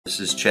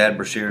This is Chad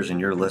Brashears,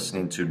 and you're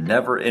listening to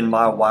Never in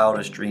My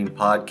Wildest Dream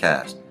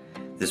podcast.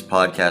 This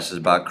podcast is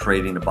about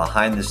creating a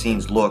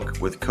behind-the-scenes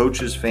look with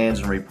coaches,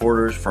 fans, and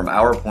reporters from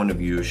our point of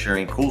view,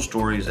 sharing cool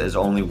stories as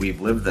only we've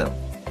lived them.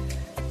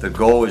 The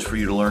goal is for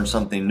you to learn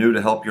something new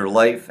to help your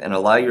life and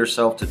allow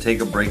yourself to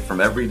take a break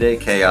from everyday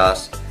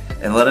chaos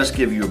and let us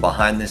give you a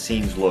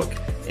behind-the-scenes look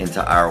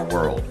into our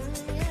world.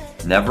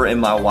 Never in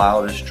My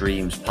Wildest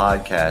Dreams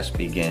podcast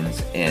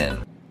begins in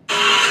 3,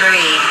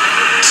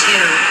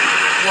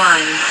 2,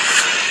 1.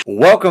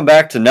 Welcome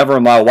back to Never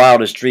in My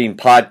Wildest Dream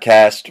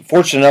podcast.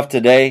 Fortunate enough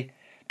today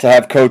to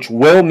have Coach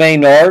Will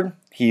Maynard.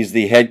 He's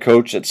the head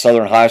coach at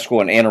Southern High School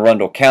in Anne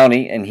Arundel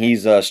County, and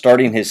he's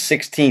starting his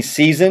 16th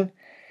season.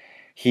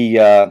 He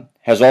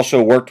has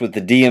also worked with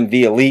the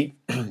DMV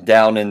Elite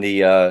down in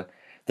the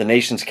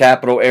nation's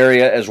capital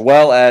area, as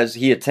well as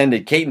he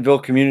attended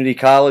Catonville Community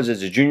College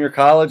as a junior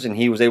college, and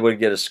he was able to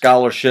get a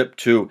scholarship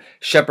to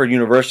Shepherd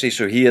University,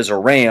 so he is a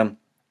Ram.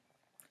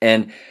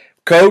 And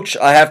Coach,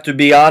 I have to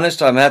be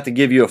honest, I'm going to have to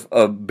give you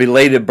a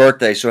belated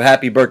birthday, so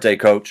happy birthday,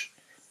 Coach.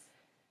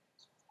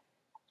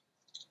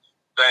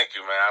 Thank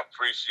you, man. I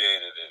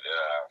appreciated it.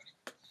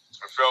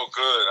 It felt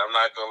good. I'm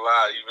not going to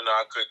lie, even though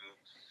I couldn't,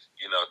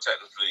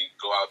 technically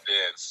go out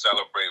there and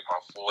celebrate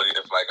my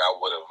 40th like I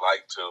would have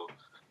liked to.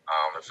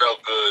 It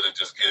felt good to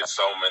just get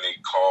so many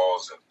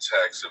calls and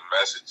texts and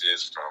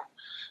messages from,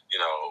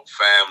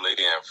 family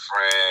and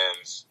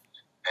friends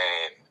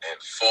and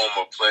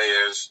former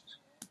players.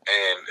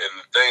 And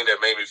the thing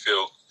that made me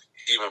feel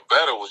even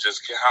better was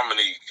just how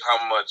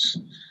much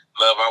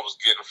love I was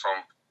getting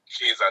from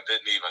kids I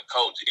didn't even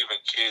coach, even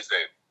kids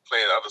that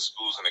play at other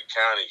schools in the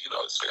county,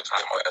 send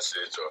my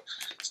message or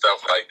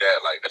stuff like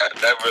that. Like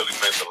that really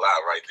meant a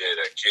lot right there,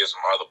 that kids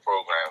from other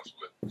programs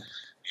would,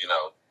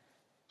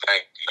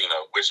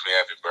 wish me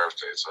happy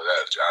birthday. So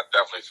that I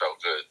definitely felt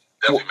good.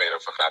 Definitely made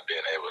up for not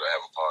being able to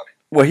have a party.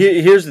 Well,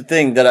 here's the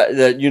thing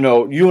that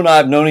you and I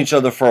have known each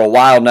other for a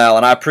while now,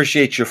 and I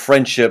appreciate your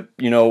friendship.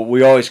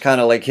 We always kind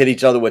of like hit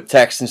each other with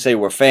texts and say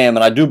we're fam,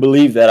 and I do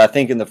believe that. I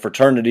think in the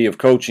fraternity of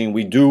coaching,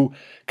 we do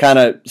kind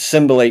of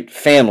simulate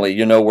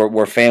family.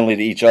 We're family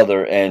to each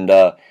other, and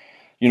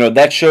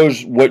that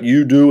shows what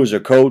you do as a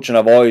coach, and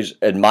I've always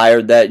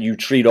admired that. You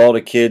treat all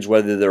the kids,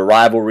 whether they're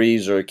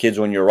rivalries or kids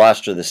on your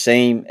roster, the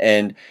same,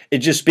 and it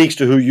just speaks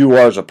to who you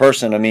are as a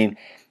person. I mean,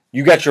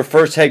 you got your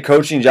first head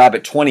coaching job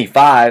at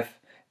 25,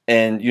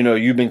 and,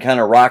 you've been kind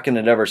of rocking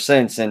it ever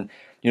since, and,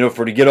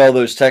 to get all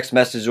those text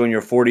messages on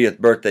your 40th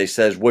birthday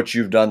says what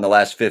you've done the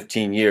last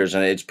 15 years,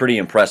 and it's pretty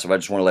impressive. I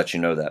just want to let you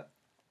know that.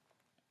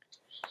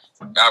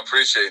 I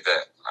appreciate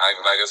that.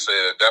 Like I said,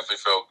 it definitely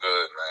felt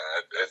good,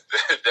 man.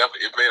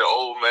 It made an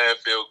old man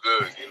feel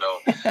good.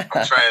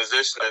 I'm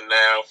transitioning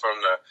now from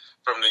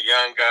the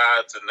young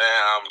guy to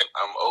now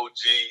I'm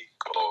OG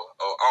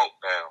or Unc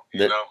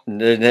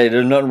now.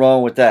 There's nothing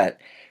wrong with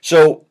that.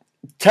 So,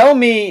 tell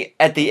me,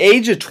 at the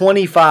age of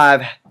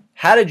 25,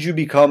 how did you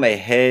become a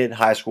head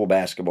high school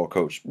basketball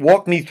coach?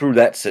 Walk me through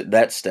that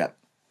step.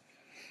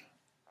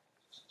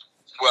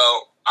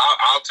 Well,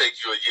 I'll take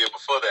you a year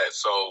before that.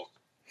 So,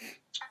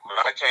 when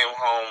I came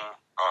home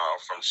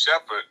from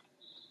Shepherd,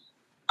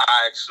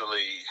 I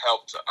actually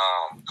helped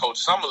coach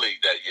Summer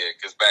League that year,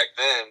 because back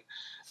then,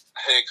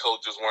 head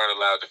coaches weren't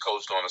allowed to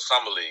coach on the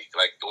Summer League.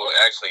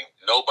 Actually,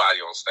 nobody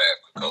on staff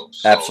could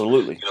coach. So,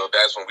 absolutely.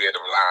 That's when we had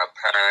to rely on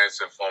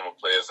parents and former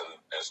players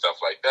and stuff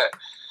like that.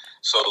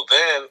 So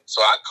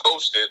I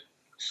coached it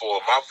for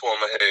my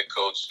former head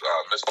coach,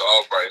 Mr.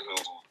 Albright,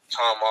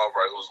 Tom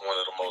Albright, who's one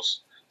of the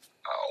most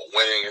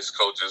winningest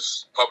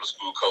coaches, public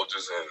school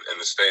coaches in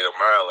the state of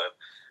Maryland,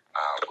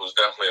 who's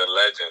definitely a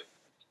legend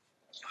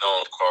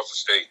known across the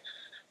state.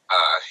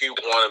 He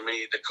wanted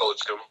me to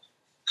coach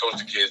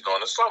the kids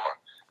during the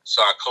summer. So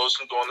I coached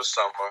them during the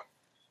summer,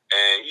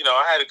 and,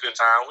 I had a good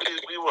time.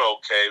 We were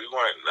okay. We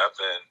weren't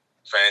nothing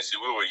fancy.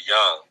 We were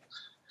young.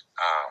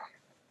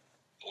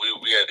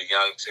 We had a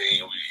young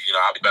team.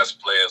 Our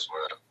best players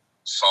were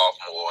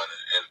sophomore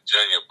and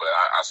junior, but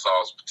I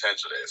saw his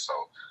potential there. So,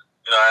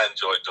 I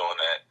enjoyed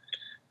doing that.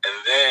 And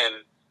then,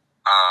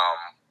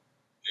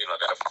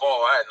 that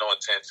fall, I had no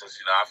intentions.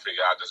 I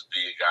figured I'd just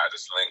be a guy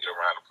just linger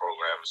around the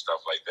program and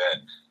stuff like that.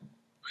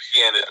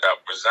 He ended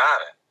up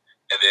resigning.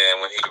 And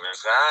then when he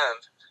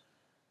resigned,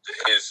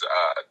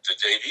 the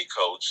JV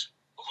coach,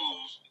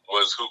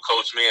 who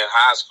coached me in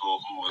high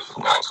school,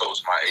 who I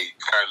coached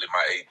currently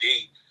my AD,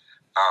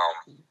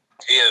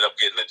 he ended up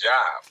getting a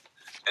job.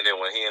 And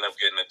then when he ended up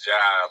getting a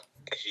job,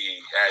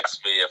 he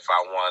asked me if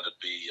I wanted to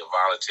be a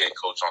volunteer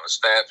coach on the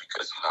staff,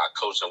 because, I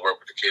coached and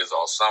worked with the kids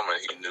all summer.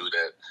 And he knew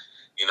that,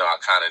 I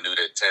kind of knew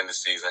their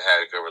tendencies and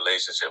had a good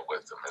relationship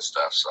with them and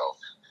stuff. So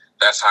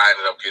that's how I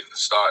ended up getting the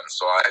start. And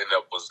so I ended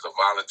up was the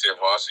volunteer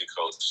varsity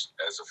coach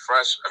as a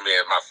freshman.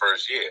 In my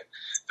first year.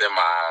 Then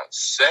my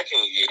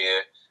second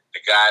year,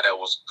 the guy that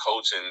was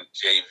coaching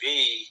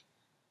JV,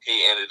 he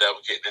ended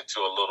up getting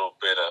into a little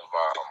bit of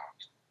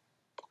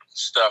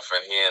stuff,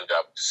 and he ended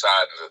up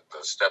deciding to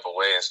step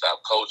away and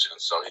stop coaching.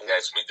 So he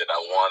asked me did I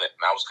want it,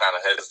 and I was kind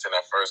of hesitant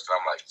at first. And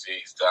I'm like,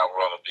 geez, do I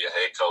want to be a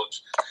head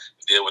coach?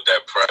 Deal with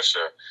that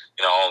pressure,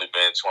 only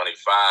being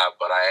 25,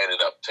 but I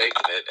ended up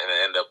taking it, and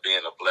it ended up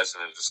being a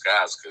blessing in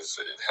disguise because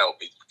it helped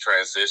me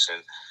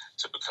transition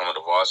to becoming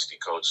a varsity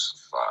coach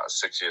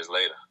 6 years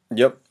later.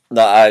 Yep.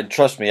 No,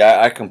 trust me,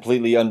 I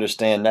completely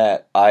understand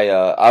that.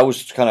 I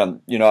was kind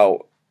of,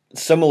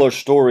 similar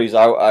stories.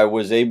 I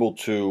was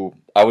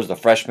the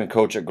freshman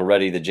coach at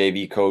Goretti, the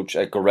JV coach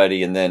at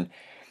Goretti, and then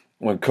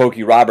when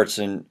Cokie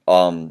Robertson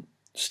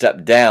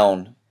stepped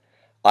down,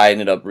 I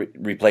ended up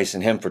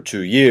replacing him for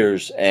 2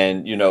 years,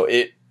 and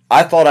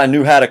I thought I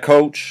knew how to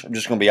coach. I'm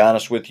just going to be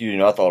honest with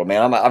you. I thought,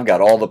 man, I've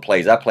got all the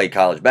plays. I played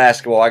college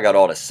basketball. I got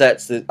all the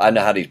sets. I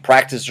know how these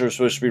practices are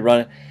supposed to be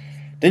running.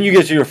 Then you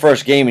get to your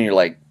first game and you're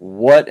like,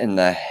 what in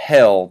the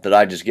hell did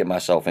I just get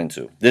myself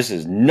into? This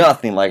is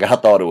nothing like I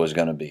thought it was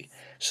going to be.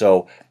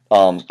 So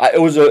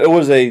it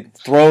was a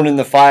thrown in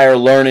the fire,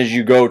 learn as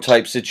you go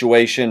type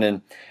situation,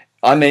 and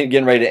I'm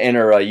getting ready to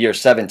enter year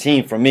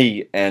 17 for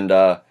me, and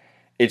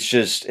it's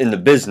just in the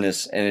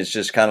business, and it's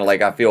just kind of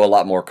like I feel a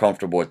lot more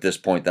comfortable at this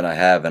point than I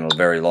have in a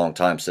very long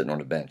time sitting on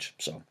the bench.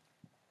 So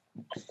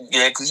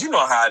yeah, because you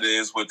know how it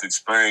is with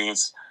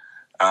experience.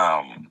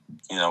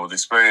 With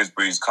experience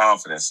breeds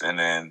confidence, and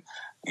then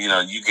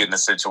you get in a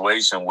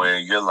situation where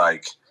you're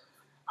like,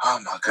 oh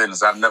my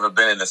goodness, I've never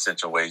been in a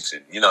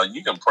situation.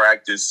 You can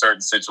practice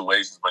certain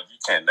situations, but you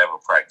can't never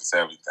practice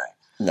everything.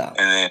 No.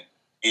 And then,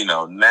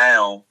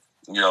 now,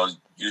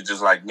 you're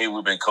just like me.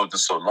 We've been coaching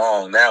so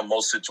long. Now,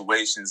 most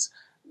situations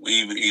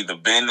we've either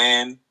been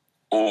in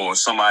or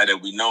somebody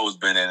that we know has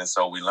been in, and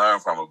so we learn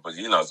from it. But,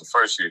 as a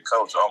first-year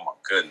coach, oh my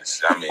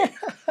goodness. I mean,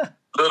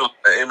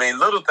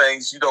 little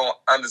things you don't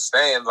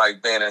understand,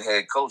 like being a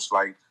head coach,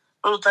 like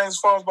little things as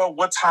far as about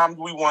what time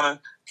do we want to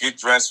get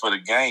dressed for the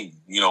game?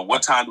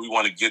 What time do we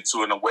want to get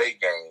to an away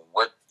game?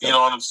 You know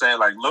what I'm saying?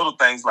 Like little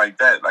things like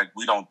that, like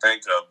we don't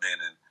think of being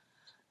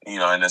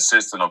an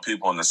assistant or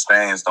people in the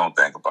stands don't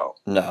think about.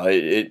 No,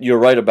 you're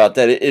right about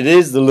that. It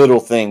is the little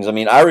things. I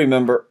mean, I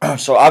remember,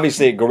 so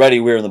obviously at Goretti,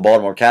 we were in the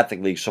Baltimore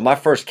Catholic League. So my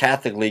first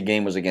Catholic League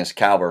game was against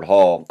Calvert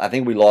Hall. I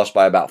think we lost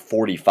by about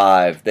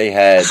 45. They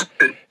had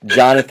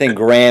Jonathan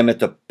Graham at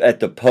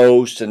the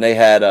post, and they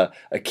had a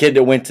kid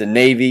that went to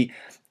Navy,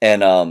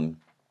 and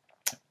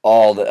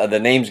the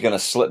name's going to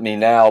slip me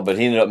now, but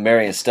he ended up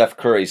marrying Steph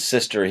Curry's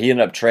sister. He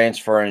ended up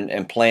transferring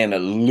and playing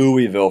at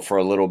Louisville for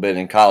a little bit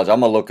in college. I'm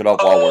going to look it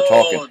up while we're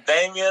talking.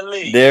 Damian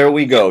Lee. There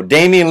we go.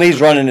 Damian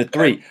Lee's running the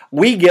 3.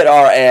 We get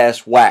our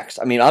ass waxed.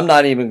 I mean, I'm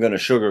not even going to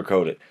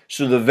sugarcoat it.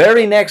 So the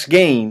very next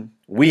game,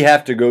 we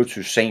have to go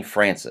to St.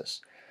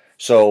 Francis.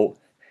 So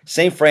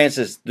St.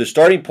 Francis, the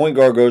starting point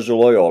guard goes to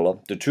Loyola.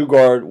 The 2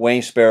 guard,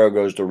 Wayne Sparrow,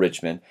 goes to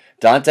Richmond.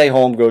 Dante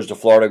Holm goes to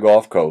Florida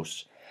Gulf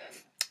Coast.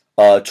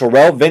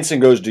 Terrell Vincent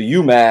goes to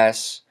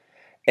UMass,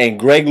 and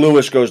Greg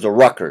Lewis goes to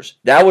Rutgers.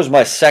 That was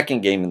my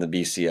second game in the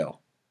BCL.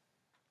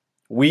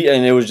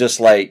 And it was just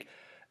like,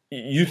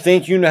 you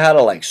think you know how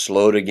to like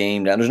slow the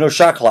game down. There's no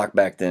shot clock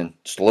back then.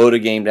 Slow the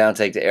game down,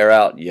 take the air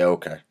out. Yeah,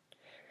 okay.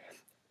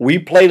 We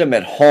played them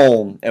at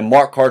home, and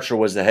Mark Karcher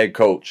was the head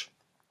coach.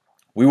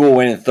 We were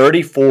winning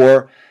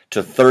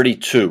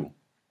 34-32.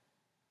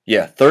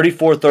 Yeah,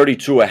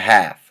 34-32 a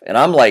half. And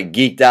I'm like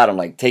geeked out. I'm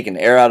like taking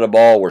the air out of the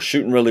ball. We're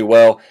shooting really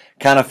well.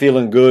 Kind of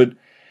feeling good.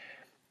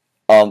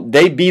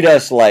 They beat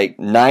us like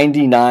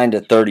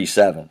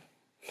 99-37.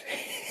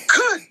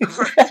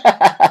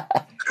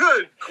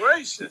 Good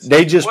gracious.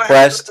 They just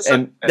pressed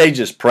and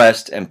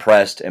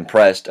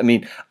pressed. I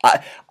mean,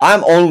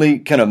 I'm only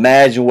can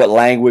imagine what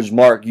language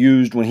Mark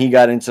used when he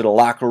got into the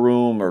locker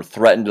room or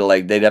threatened to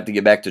they'd have to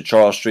get back to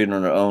Charles Street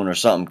on their own or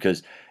something,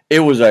 because it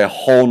was a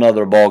whole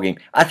nother ballgame.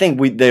 I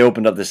think they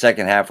opened up the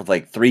second half with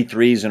like 3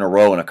 threes in a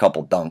row and a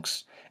couple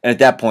dunks. And at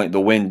that point,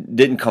 the wind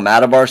didn't come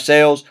out of our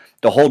sails.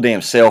 The whole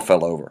damn sail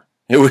fell over.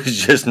 It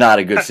was just not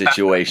a good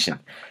situation.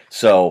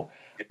 So,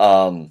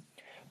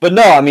 but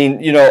no, I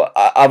mean,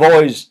 I've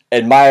always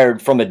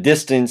admired from a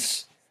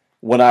distance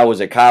when I was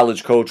a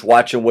college coach,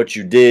 watching what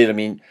you did. I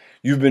mean,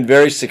 you've been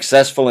very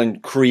successful in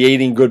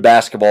creating good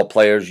basketball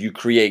players. You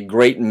create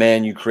great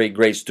men. You create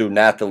great student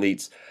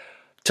athletes.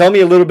 Tell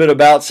me a little bit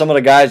about some of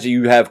the guys that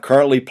you have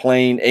currently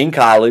playing in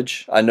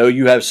college. I know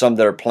you have some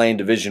that are playing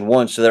Division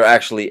I, so they're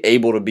actually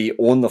able to be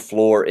on the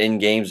floor in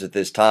games at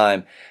this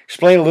time.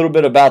 Explain a little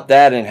bit about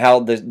that and how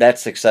that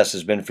success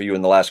has been for you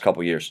in the last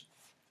couple of years.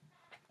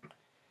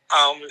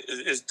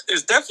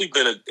 It's definitely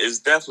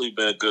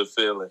been a good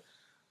feeling.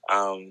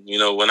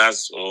 When I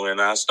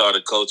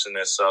started coaching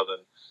at Southern,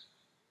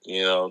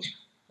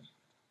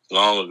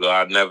 long ago,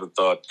 I never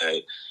thought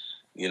that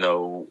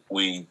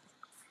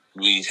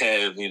we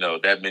have,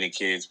 that many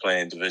kids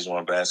playing Division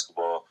I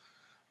basketball.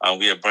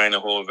 We have Brandon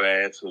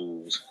Horvath,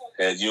 who's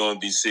at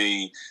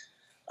UMBC.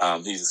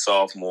 He's a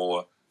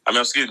sophomore.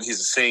 He's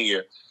a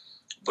senior,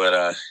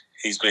 but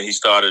he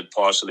started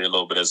partially a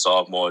little bit as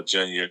sophomore,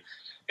 junior,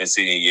 and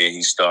senior year.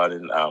 He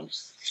started.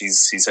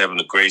 He's having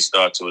a great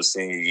start to his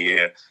senior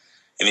year,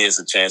 and he has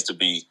a chance to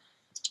be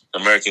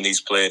American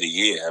East Player of the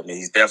Year. I mean,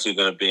 he's definitely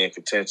going to be in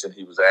contention.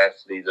 He was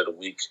Athlete of the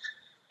Week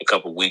a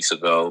couple weeks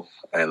ago,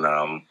 and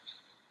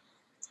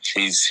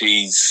he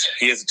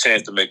has a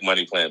chance to make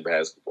money playing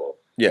basketball.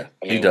 Yeah,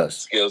 I mean, he does.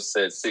 Skill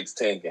set,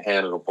 6'10", can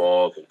handle the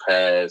ball, can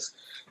pass,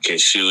 can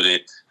shoot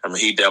it. I mean,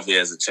 he definitely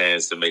has a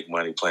chance to make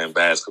money playing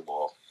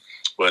basketball.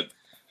 But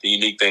the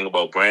unique thing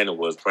about Brandon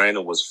was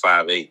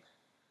 5'8"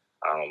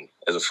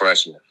 as a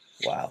freshman.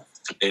 Wow.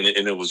 And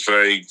it was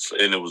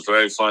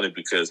very funny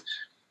because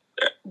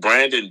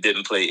Brandon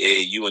didn't play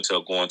AAU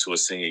until going to a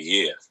senior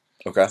year.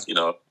 Okay. You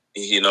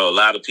know, a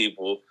lot of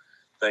people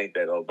think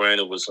that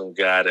Brandon was some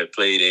guy that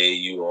played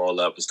AAU all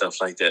up and stuff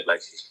like that.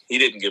 Like, he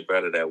didn't get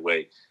better that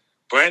way.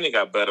 Brandon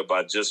got better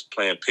by just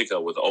playing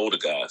pickup with older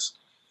guys.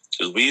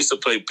 Because we used to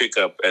play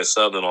pickup at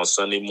Southern on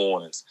Sunday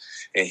mornings,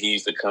 and he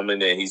used to come in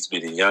there. He used to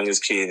be the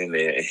youngest kid in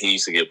there, and he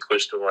used to get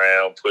pushed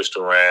around,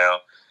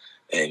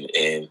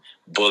 and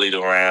bullied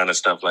around and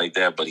stuff like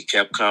that. But he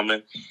kept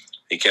coming.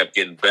 He kept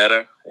getting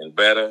better and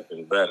better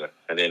and better.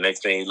 And then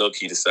next thing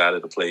he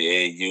decided to play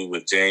AAU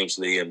with James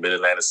Lee and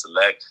Mid-Atlantic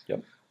Select.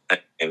 Yep.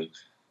 And,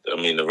 I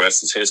mean, the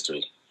rest is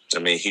history. I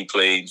mean, he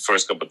played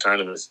first couple of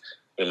tournaments,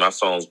 and my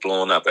phone's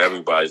blowing up.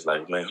 Everybody's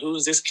like, man,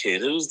 who's this kid?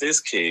 Who's this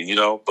kid? You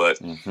know,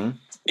 but you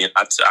know,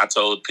 I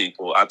told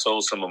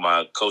some of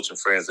my coaching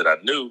friends that I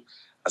knew,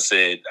 I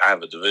said, I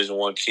have a Division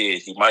I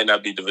kid. He might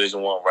not be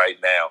Division I right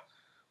now,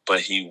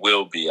 but he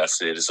will be. I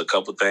said, it's a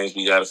couple things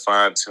we got to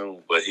fine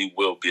tune, but he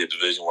will be a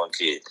Division I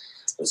kid.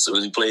 As soon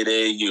as he played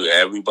AAU,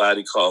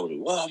 everybody called me,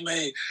 well,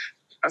 man,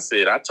 I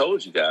said, I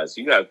told you guys.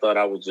 You guys thought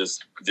I was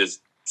just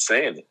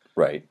saying it.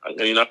 Right.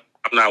 You know,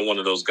 I'm not one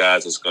of those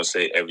guys that's going to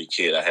say every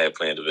kid I had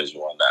playing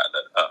Division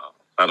I.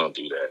 I don't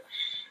do that.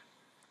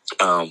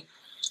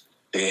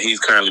 And he's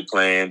currently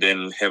playing.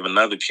 Then have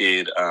another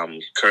kid,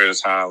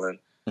 Curtis Holland.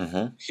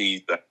 Mm-hmm.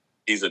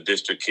 He's a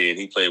district kid.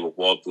 He played with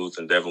Walt Booth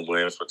and Devin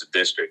Williams for the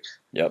district.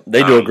 Yep,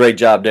 they do a great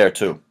job there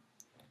too.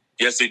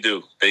 Yes, they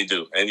do. They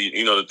do. And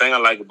you know, the thing I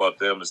like about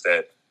them is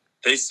that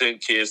they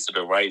send kids to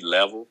the right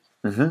level.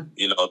 Mm-hmm.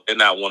 You know, they're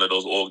not one of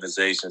those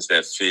organizations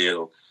that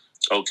feel,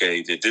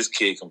 okay, that this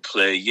kid can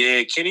play.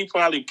 Yeah, can he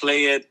probably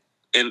play at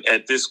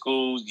this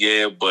school?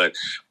 Yeah, but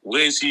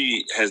where's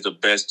he has the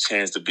best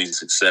chance to be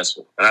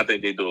successful? And I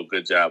think they do a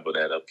good job of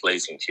that, of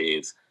placing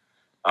kids.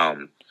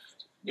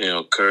 You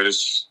know,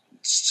 Curtis'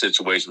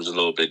 situation was a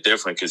little bit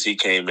different because he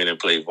came in and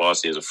played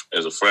varsity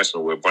as a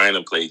freshman, where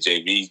Brandon played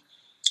JV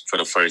for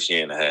the first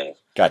year and a half.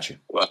 Got you.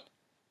 Well,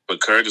 but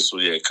Curtis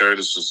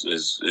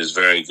is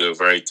very good,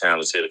 very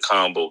talented, a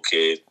combo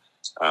kid.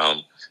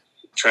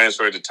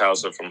 Transferred to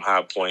Tulsa from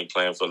High Point,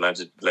 playing for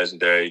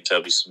legendary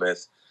Tubby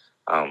Smith.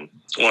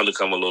 Wanted to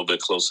come a little bit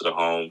closer to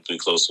home, be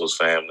close to his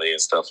family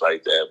and stuff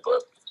like that.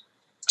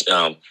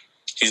 But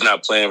he's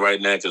not playing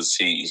right now because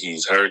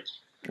he's hurt.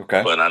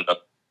 Okay. But I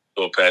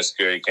know Pat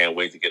Scurry can't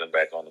wait to get him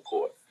back on the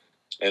court.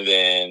 And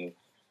then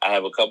I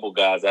have a couple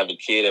guys. I have a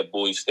kid at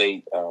Bowie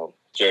State,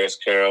 Jarris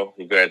Carroll.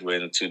 He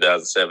graduated in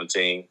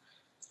 2017.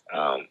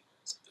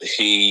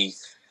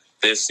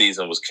 This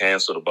season was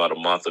canceled about a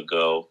month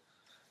ago.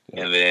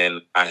 And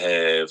then I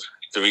have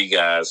 3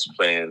 guys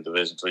playing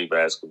Division III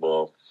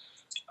basketball.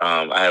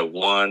 I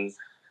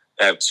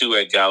have 2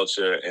 at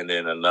Goucher, and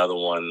then another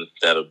one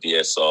that'll be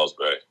at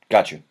Salisbury.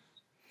 Got you.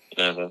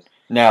 Mm-hmm.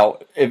 Now,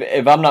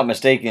 if I'm not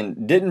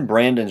mistaken, didn't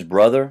Brandon's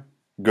brother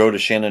go to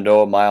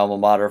Shenandoah, my alma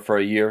mater, for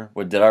a year?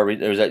 Did I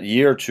read? Was that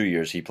year or 2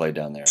 years he played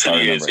down there? 2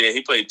 years. Yeah,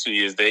 he played 2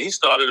 years there. He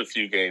started a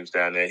few games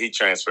down there. He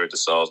transferred to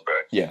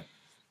Salisbury. Yeah.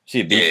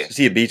 Is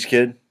he a beach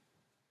kid?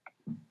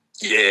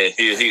 Yeah,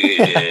 he's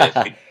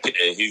a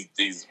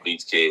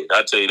beach kid.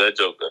 I tell you, that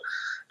joker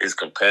is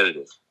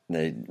competitive.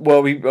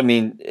 Well,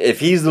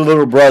 if he's the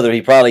little brother,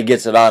 he probably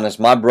gets it honest.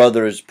 My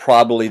brother is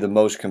probably the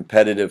most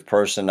competitive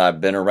person I've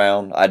been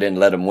around. I didn't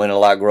let him win a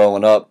lot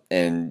growing up,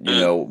 and you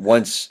know,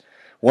 once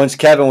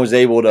Kevin was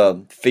able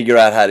to figure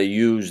out how to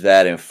use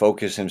that and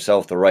focus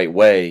himself the right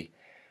way,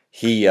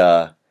 he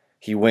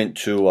went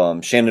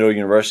to Shenandoah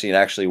University and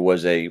actually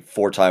was a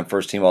 4-time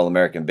first-team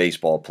All-American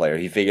baseball player.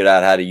 He figured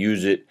out how to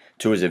use it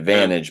to his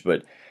advantage,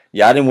 but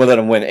yeah, I didn't let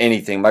him win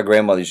anything. My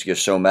grandmother used to get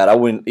so mad. I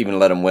wouldn't even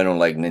let him win on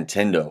like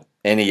Nintendo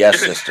NES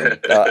system.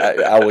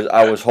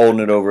 I was holding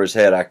it over his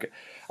head.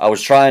 I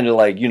was trying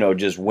to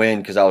just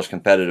win because I was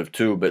competitive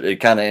too, but it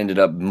kind of ended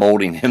up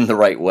molding him the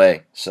right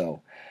way.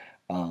 So,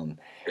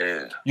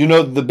 yeah. You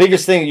know, the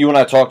biggest thing you and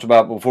I talked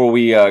about before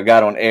we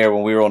got on air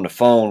when we were on the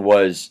phone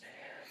was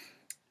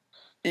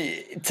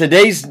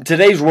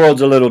today's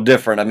world's a little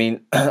different. I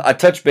mean, I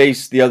touched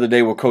base the other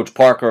day with Coach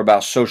Parker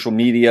about social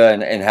media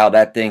and how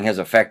that thing has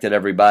affected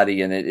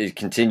everybody, and it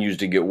continues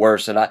to get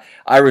worse. And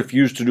I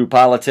refuse to do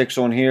politics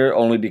on here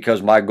only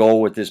because my goal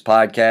with this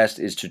podcast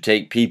is to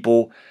take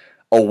people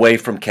away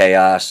from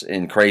chaos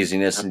and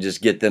craziness and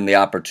just get them the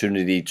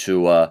opportunity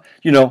to,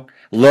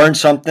 learn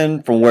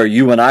something from where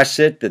you and I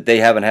sit that they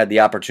haven't had the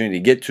opportunity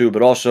to get to,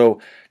 but also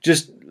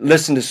just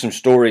listen to some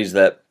stories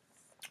that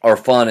are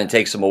fun and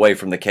takes them away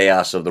from the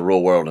chaos of the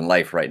real world and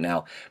life right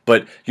now.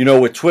 But,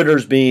 with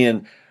Twitter's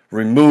being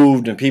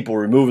removed and people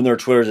removing their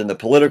Twitters in the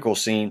political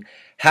scene.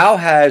 How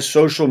has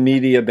social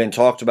media been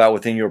talked about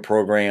within your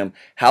program?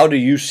 How do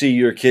you see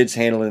your kids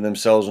handling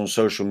themselves on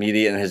social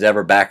media, and has it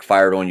ever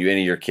backfired on you,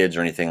 any of your kids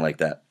or anything like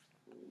that?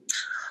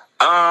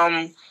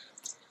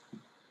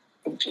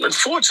 Been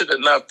fortunate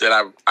enough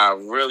that I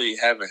really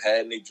haven't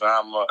had any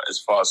drama as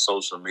far as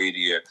social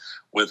media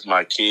with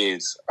my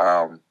kids.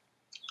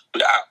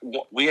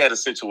 We had a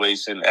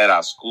situation at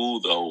our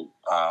school, though,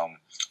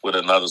 with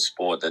another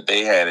sport that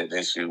they had an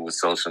issue with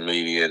social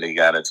media, and they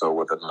got into it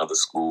with another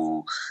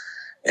school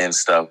and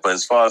stuff. But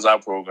as far as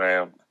our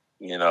program,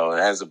 it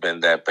hasn't been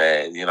that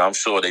bad. I'm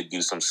sure they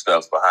do some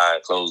stuff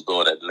behind closed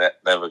door that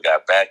never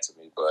got back to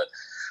me,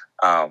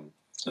 but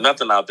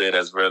nothing out there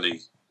that's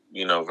really,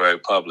 very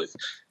public.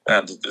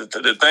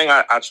 The thing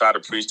I try to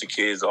preach to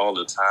kids all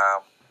the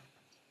time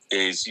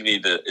is you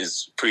need to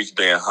preach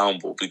being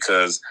humble,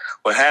 because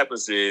what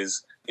happens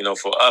is,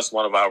 for us,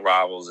 one of our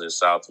rivals is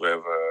South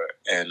River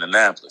and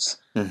Annapolis.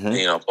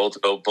 Mm-hmm.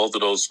 Both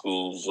of those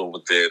schools are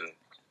within,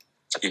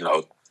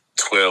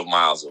 12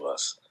 miles of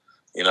us,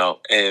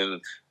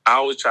 and I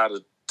always try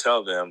to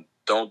tell them,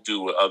 don't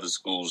do what other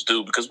schools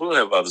do, because we'll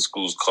have other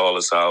schools call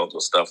us out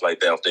or stuff like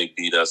that. If they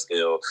beat us,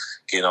 they'll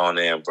get on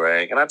there and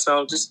brag. And I tell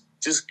them, just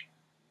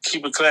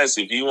keep it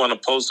classy. If you want to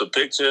post a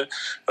picture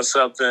or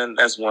something,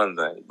 that's one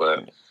thing.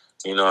 But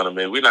you know what I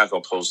mean? We're not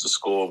going to post a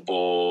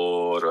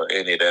scoreboard or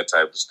any of that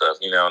type of stuff.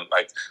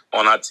 Like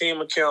on our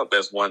team account,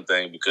 that's one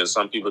thing, because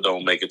some people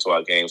don't make it to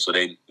our game, so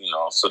they,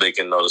 so they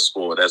can know the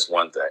score. That's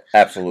one thing.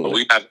 Absolutely. But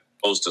we're not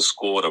supposed to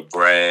score to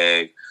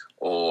brag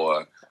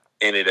or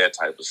any of that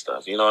type of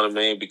stuff. You know what I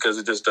mean? Because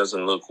it just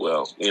doesn't look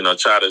well.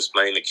 Try to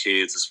explain to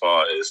kids as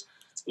far as,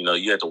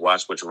 you have to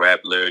watch which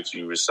rap lyrics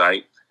you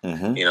recite.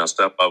 Mm-hmm.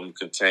 Stuff of them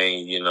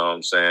contain,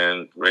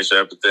 racial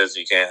epithets.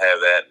 You can't have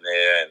that in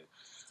there. And,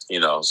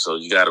 so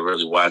you got to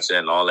really watch that,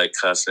 and all that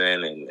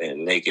cussing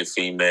and naked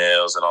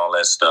females and all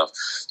that stuff.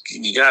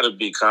 You got to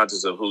be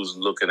conscious of who's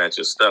looking at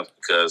your stuff,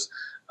 because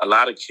a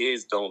lot of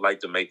kids don't like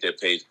to make their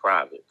page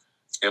private.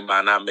 And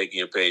by not making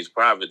your page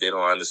private, they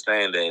don't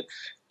understand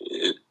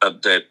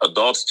that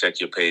adults check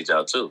your page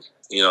out too.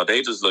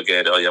 They just look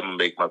at it, I'm going to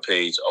make my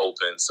page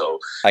open so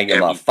I get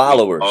my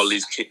followers. All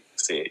these kids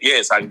see it.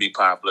 Yes, I can be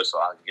popular so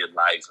I can get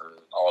likes and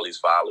all these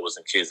followers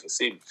and kids can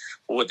see me.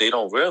 But what they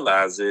don't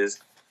realize is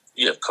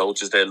you have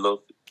coaches that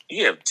look,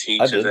 you have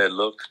teachers that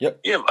look, Yep.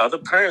 You have other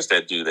parents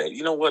that do that.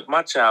 You know what?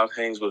 My child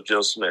hangs with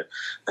Joe Smith.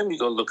 Let me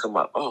go look him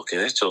up. Oh, okay,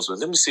 that's Joe Smith.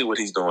 Let me see what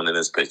he's doing in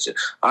this picture.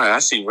 All right, I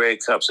see red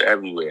cups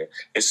everywhere.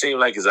 It seems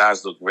like his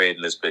eyes look red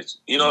in this picture.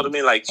 You know what I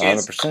mean? Like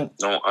kids 100%.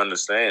 don't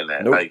understand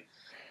that. Nope. Like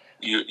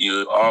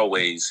you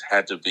always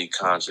have to be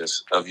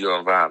conscious of your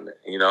environment.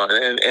 And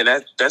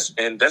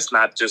that's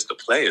not just the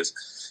players.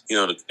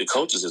 The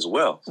coaches as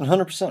well.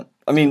 100%.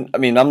 I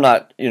mean, I'm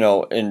not,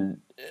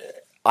 and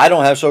I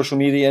don't have social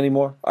media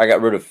anymore. I got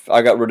rid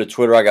of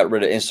Twitter. I got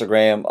rid of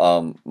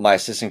Instagram. My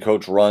assistant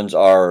coach runs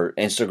our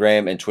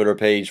Instagram and Twitter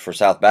page for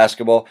South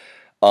Basketball.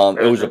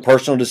 It was a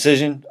personal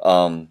decision.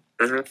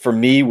 For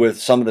me, with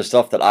some of the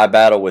stuff that I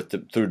battle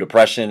with through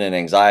depression and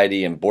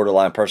anxiety and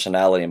borderline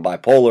personality and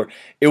bipolar,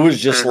 it was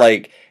just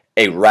like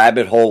a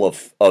rabbit hole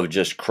of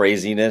just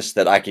craziness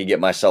that I could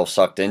get myself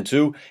sucked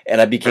into, and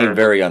I became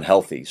very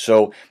unhealthy.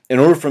 So in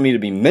order for me to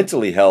be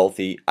mentally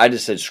healthy, I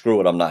just said,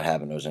 screw it, I'm not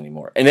having those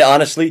anymore. And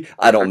honestly,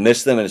 I don't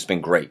miss them, and it's been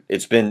great.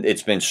 It's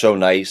been so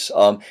nice.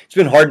 It's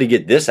been hard to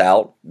get this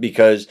out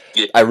because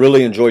I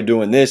really enjoy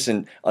doing this,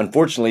 and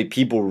unfortunately,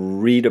 people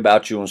read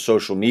about you on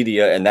social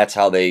media, and that's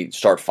how they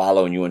start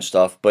following you and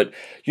stuff. But,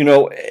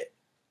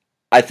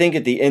 I think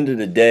at the end of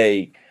the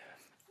day,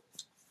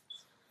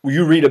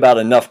 you read about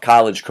enough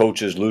college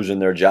coaches losing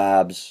their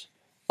jobs,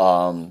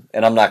 and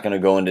I'm not going to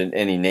go into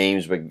any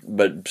names,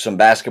 but some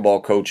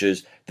basketball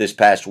coaches this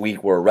past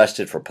week were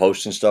arrested for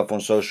posting stuff on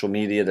social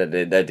media that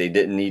they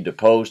didn't need to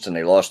post, and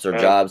they lost their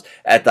jobs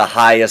at the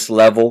highest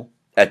level,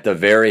 at the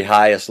very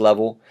highest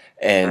level.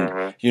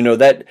 And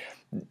that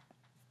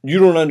you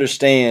don't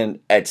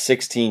understand at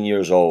 16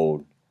 years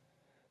old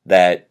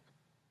that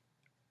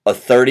a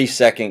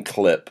 30-second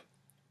clip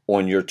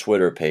on your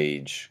Twitter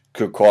page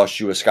could cost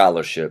you a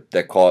scholarship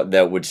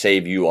that would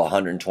save you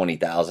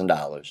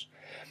 $120,000.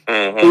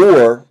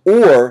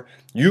 Or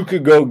you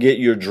could go get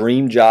your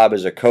dream job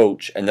as a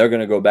coach, and they're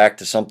going to go back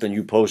to something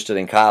you posted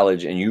in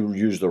college, and you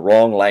use the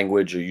wrong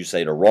language, or you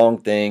say the wrong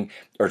thing,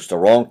 or it's the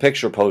wrong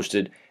picture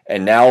posted,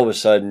 and now all of a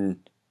sudden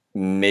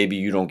maybe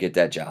you don't get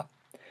that job.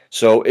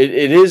 So it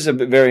is a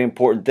very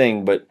important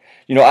thing. But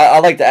I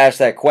like to ask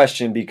that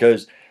question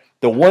because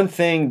the one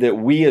thing that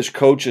we as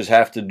coaches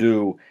have to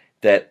do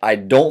that I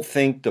don't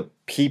think the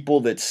people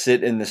that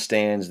sit in the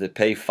stands that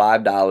pay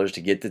 $5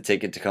 to get the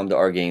ticket to come to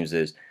our games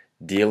is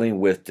dealing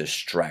with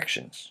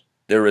distractions.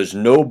 There is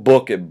no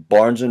book at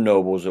Barnes &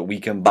 Nobles that we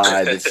can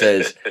buy that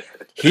says,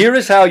 here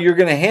is how you're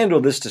going to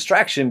handle this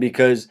distraction,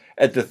 because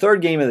at the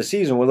third game of the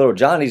season when little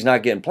Johnny's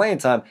not getting playing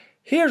time,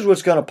 here's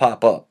what's going to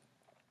pop up.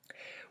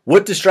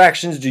 What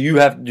distractions do you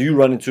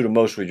run into the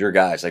most with your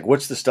guys? Like,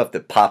 what's the stuff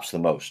that pops the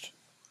most?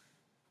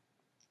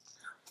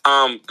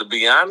 To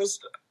be honest,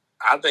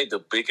 I think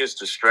the biggest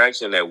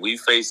distraction that we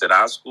face at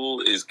our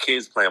school is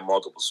kids playing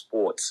multiple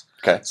sports.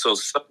 Okay. So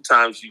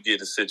sometimes you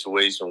get a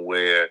situation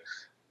where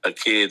a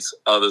kid's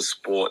other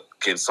sport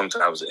can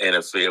sometimes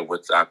interfere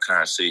with our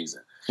current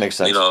season. Makes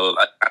sense. You know,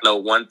 I know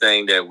one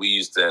thing that we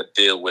used to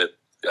deal with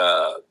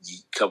a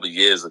couple of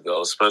years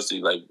ago,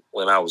 especially like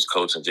when I was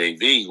coaching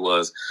JV,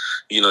 was,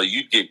 you know,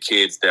 you'd get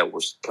kids that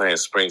were playing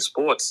spring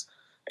sports,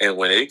 and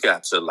when it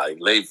got to like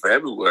late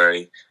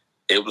February,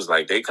 it was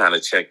like they kind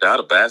of checked out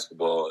of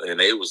basketball and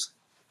they was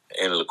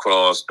in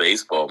lacrosse,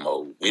 baseball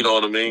mode. You know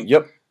what I mean?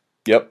 Yep.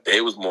 They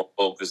was more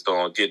focused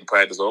on getting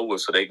practice over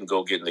so they can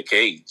go get in the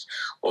cage,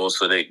 or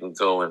so they can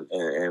go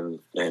and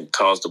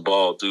toss the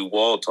ball, do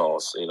wall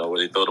toss, you know, where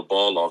they throw the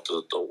ball off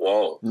the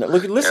wall. Now,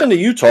 listen to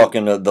you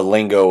talking to the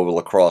lingo of a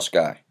lacrosse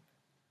guy.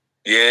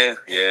 Yeah.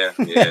 I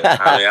mean,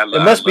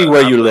 it must be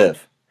where you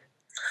live.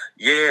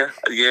 Yeah.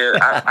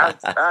 I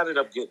ended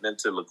up getting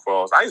into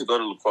lacrosse. I used to go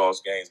to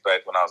lacrosse games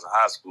back when I was in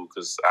high school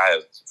because I had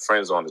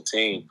friends on the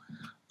team.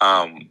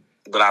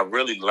 But I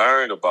really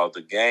learned about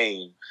the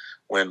game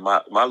when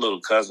my little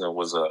cousin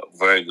was a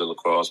very good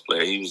lacrosse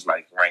player. He was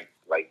like ranked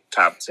like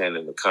top 10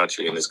 in the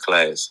country in his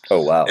class.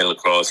 Oh, wow. In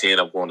lacrosse. He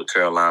ended up going to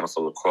Carolina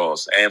for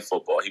lacrosse and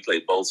football. He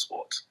played both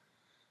sports.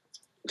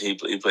 He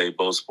played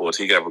both sports.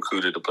 He got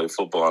recruited to play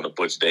football under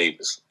Butch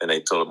Davis, and they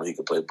told him he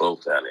could play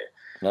both down there.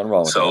 Nothing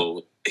wrong with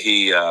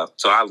that.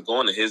 So I was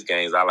going to his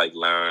games. I like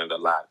learned a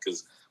lot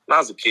because when I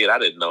was a kid, I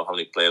didn't know how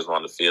many players were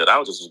on the field. I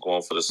was just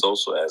going for the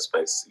social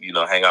aspects, you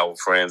know, hang out with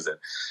friends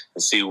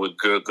and see what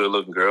good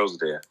looking girls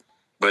were there.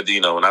 But,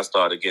 you know, when I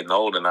started getting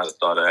older and I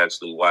started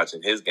actually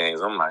watching his games,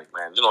 I'm like,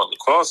 man, you know,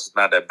 lacrosse is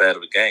not that bad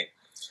of a game.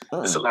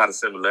 There's a lot of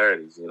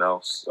similarities, you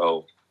know.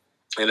 So,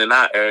 and in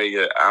our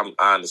area,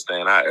 I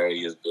understand our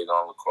area is big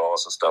on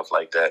lacrosse and stuff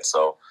like that.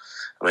 So,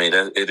 I mean,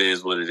 it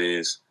is what it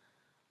is.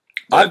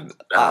 But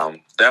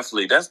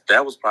definitely,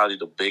 that was probably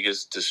the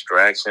biggest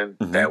distraction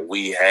that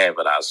we have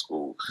at our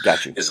school.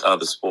 Got you. Is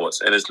other sports,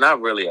 and it's not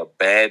really a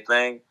bad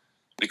thing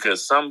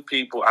because some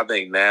people, I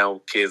think now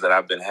kids that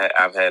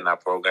I've had in our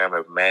program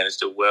have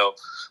managed it well.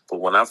 But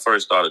when I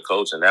first started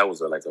coaching, that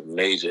was like a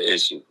major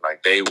issue.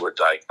 Like they were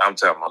like, I'm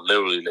talking about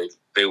literally,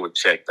 they were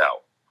checked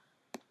out.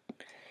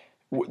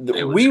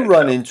 We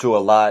run into a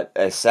lot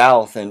at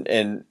South,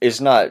 and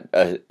it's not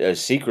a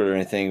secret or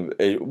anything.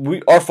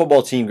 Our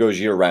football team goes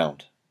year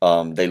round.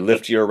 They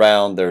lift year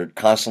round. They're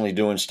constantly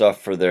doing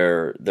stuff for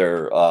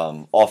their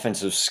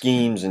offensive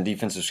schemes and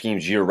defensive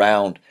schemes year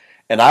round.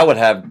 And I would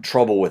have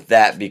trouble with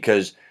that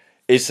because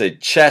it's a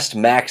chest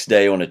max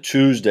day on a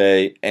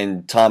Tuesday,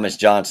 and Thomas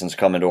Johnson's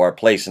coming to our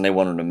place, and they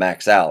want him to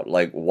max out.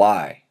 Like,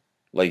 why?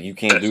 Like, you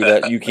can't do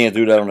that. You can't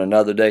do that on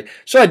another day.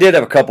 So I did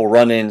have a couple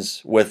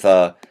run-ins with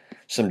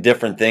some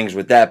different things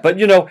with that. But,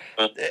 you know,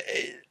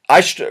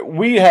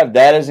 we have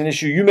that as an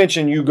issue. You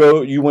mentioned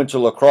you went to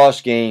lacrosse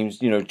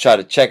games, you know, try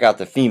to check out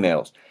the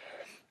females.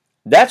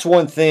 That's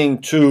one thing,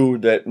 too,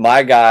 that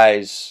my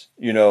guys,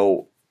 you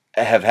know,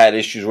 have had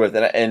issues with.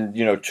 And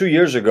you know, 2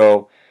 years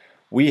ago,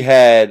 we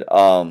had,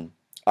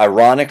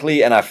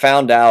 ironically, and I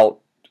found out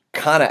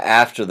kind of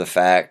after the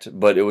fact,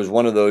 but it was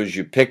one of those,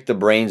 you pick the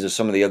brains of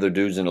some of the other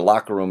dudes in the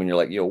locker room, and you're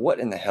like, yo, what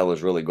in the hell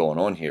is really going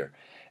on here?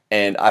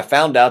 And I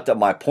found out that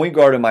my point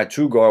guard and my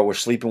two guard were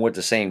sleeping with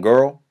the same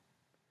girl.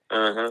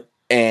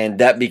 And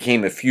that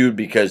became a feud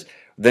because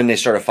then they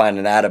started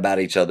finding out about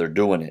each other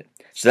doing it.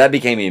 So that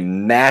became a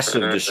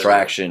massive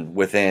distraction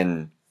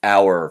within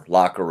our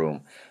locker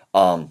room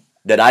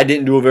that I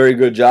didn't do a very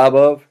good job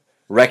of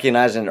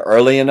recognizing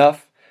early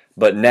enough.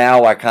 But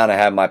now I kind of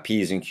have my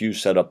P's and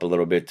Q's set up a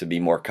little bit to be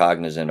more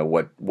cognizant of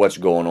what's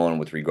going on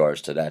with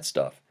regards to that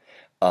stuff.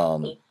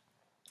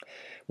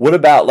 What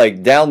about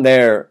like down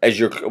there?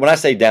 When I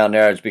say down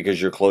there, it's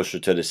because you're closer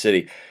to the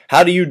city.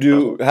 How do you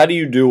do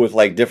with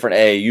like different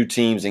AAU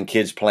teams and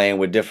kids playing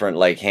with different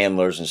like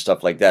handlers and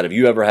stuff like that? Have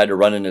you ever had to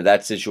run into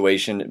that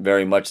situation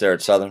very much there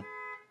at Southern?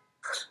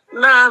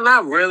 Nah,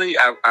 not really.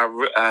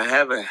 I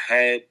haven't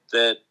had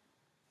that.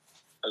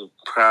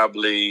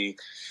 Probably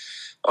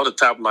on the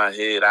top of my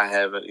head, I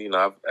haven't. You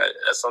know,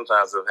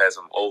 sometimes I've had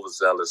some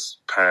overzealous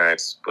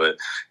parents, but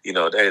you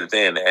know, they're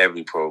in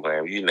every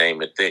program. You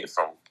name it,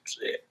 from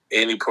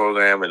any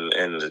program in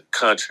the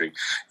country,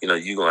 you know,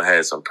 you're going to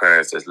have some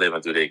parents that's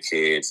living through their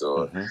kids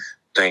or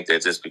think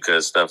that just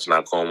because stuff's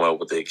not going well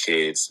with their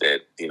kids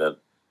that, you know,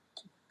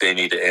 they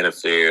need to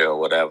interfere or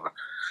whatever.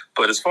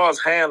 But as far as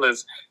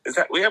handlers,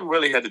 we haven't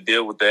really had to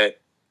deal with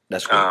that.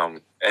 That's cool.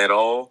 At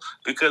all.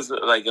 Because,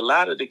 like, a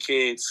lot of the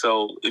kids,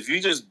 so if you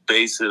just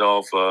base it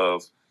off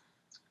of,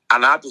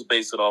 and I'll just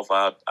base it off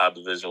our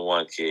Division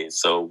I kids.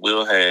 So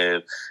we'll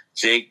have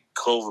Jake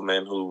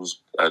Coverman, who's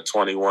a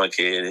 21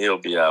 kid. He'll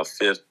be our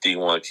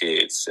 51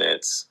 kid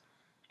since,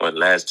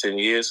 last 10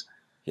 years?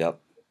 Yep.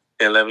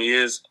 11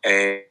 years.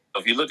 And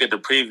if you look at the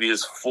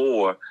previous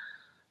four,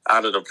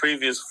 out of the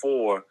previous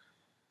four,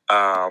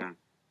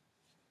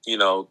 you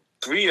know,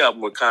 3 of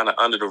them were kind of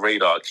under the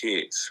radar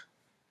kids.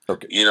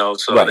 Okay. You know,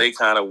 so they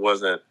kind of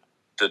wasn't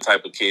the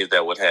type of kids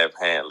that would have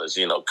handlers.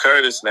 You know,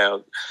 Curtis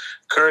and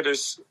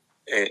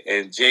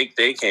Jake,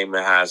 they came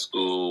in high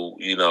school,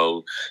 you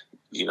know,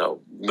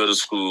 middle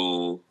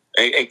school.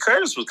 And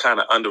Curtis was kind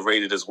of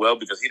underrated as well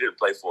because he didn't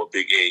play for a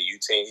big AAU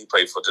team. He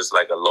played for just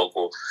like a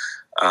local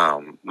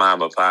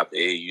mom and pop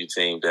AAU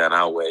team down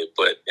our way.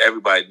 But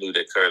everybody knew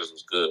that Curtis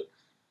was good.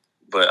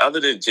 But other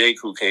than Jake,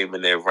 who came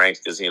in there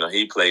ranked because,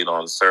 he played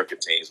on circuit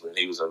teams when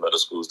he was in middle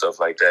school, stuff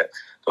like that,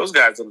 those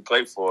guys didn't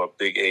play for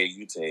big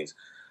AAU teams.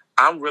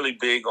 I'm really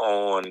big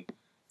on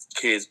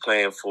kids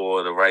playing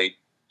for the right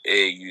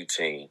AAU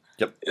team.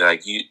 Yep.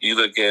 Like you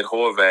look at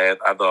Horvath,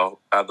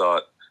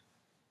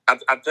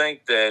 I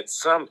think that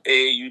some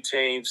AAU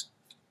teams,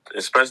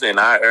 especially in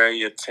our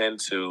area,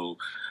 tend to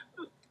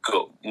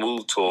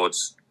move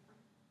towards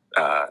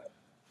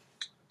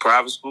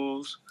private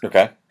schools.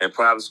 Okay. And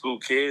private school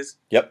kids.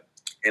 Yep.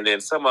 And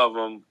then some of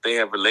them, they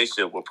have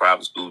relationship with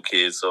private school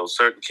kids, so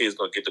certain kids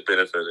gonna get the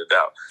benefit of the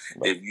doubt.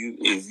 Right.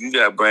 If you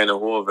got Brandon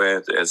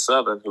Horvath at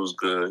Southern, who's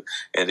good,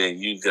 and then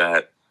you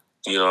got,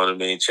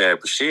 Chad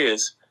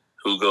Bashirs,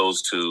 who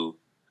goes to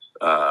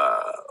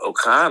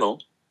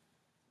O'Connell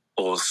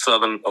or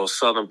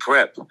Southern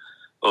Prep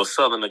or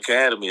Southern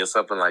Academy or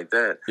something like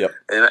that. Yep.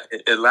 And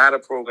a lot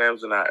of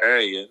programs in our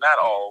area, not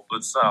all,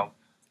 but some,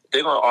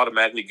 they're gonna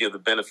automatically give the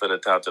benefit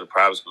of the doubt to the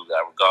private school guy,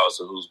 regardless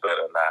of who's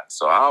better or not.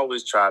 So I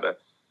always try to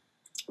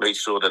make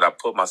sure that I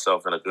put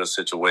myself in a good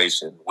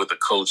situation with a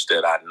coach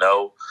that I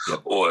know,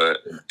 yep, or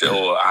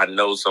I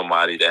know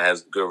somebody that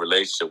has a good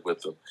relationship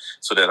with him,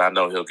 so that I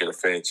know he'll get a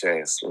fair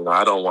chance.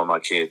 I don't want my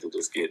kid to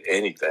just get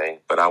anything,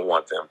 but I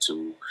want them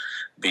to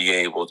be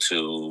able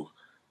to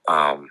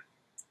at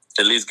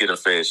least get a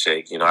fair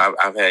shake.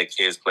 I've had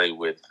kids play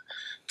with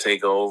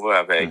Takeover.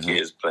 I've had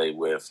kids play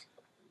with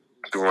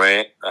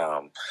Grant.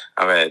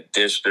 I've had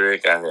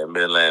District. I've had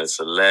Midland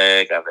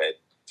Select. I've had,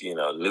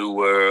 New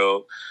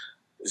World.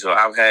 So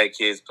I've had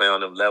kids play on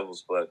them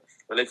levels, but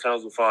when it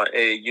comes to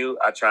AAU,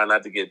 I try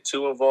not to get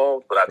too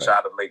involved, but I try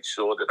to make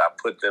sure that I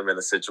put them in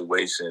a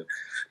situation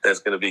that's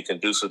going to be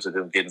conducive to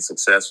them getting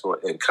successful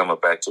and coming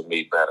back to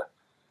me better.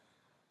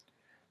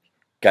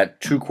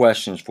 Got two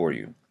questions for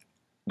you.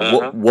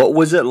 What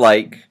was it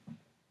like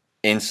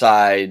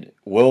inside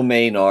Will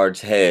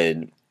Maynard's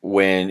head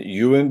when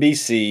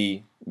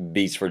UMBC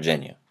beats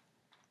Virginia?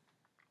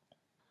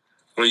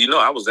 Well,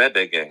 I was at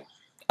that game.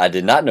 I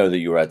did not know that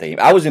you were at the game.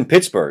 I was in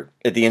Pittsburgh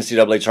at the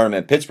NCAA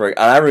tournament in Pittsburgh,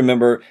 and I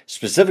remember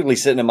specifically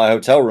sitting in my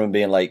hotel room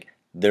being like,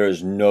 there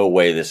is no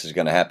way this is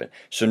going to happen.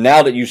 So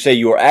now that you say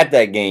you were at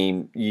that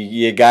game,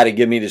 you got to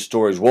give me the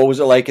stories. What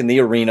was it like in the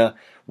arena?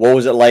 What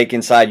was it like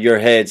inside your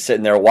head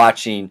sitting there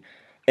watching,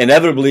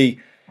 inevitably,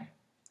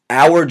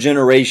 our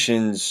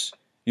generation's,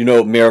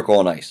 Miracle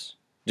on Ice?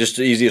 Just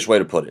the easiest way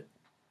to put it.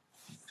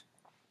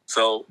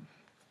 So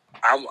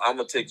I'm going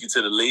to take you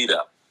to the lead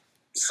up.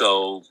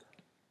 So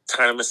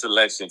tournament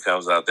selection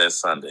comes out that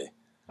Sunday.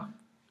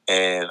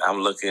 And I'm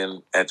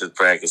looking at the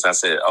practice. I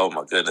said, oh,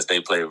 my goodness, they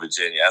play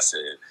Virginia. I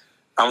said,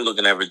 I'm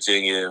looking at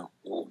Virginia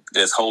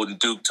that's holding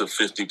Duke to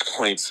 50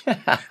 points.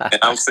 And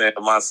I'm saying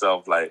to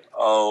myself, like,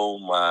 oh,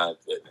 my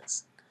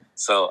goodness.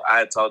 So I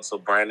had talked to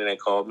Brandon and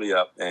called me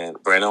up.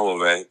 And Brandon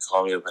Horvath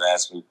called me up and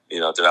asked me,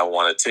 did I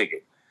want a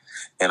ticket?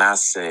 And I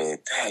said,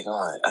 dang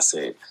on. I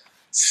said,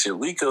 should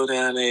we go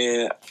down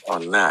there or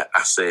not?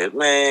 I said,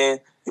 man,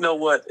 you know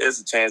what? There's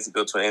a chance to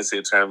go to an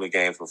NCAA tournament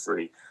game for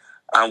free.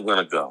 I'm going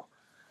to go.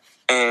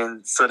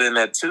 And so then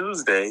that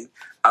Tuesday,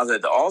 I was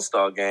at the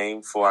All-Star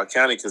game for our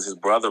county because his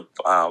brother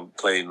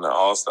played in the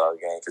All-Star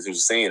game because he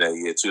was senior that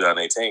year,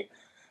 2018.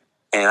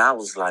 And I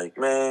was like,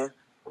 man,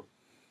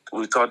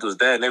 we talked to his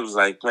dad, and they was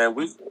like, man,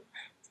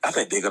 I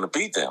think they're going to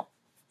beat them.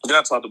 Then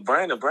I talked to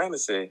Brandon. Brandon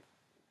said,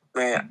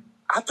 man,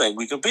 I think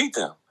we can beat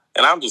them.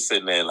 And I'm just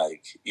sitting there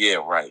like, yeah,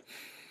 right.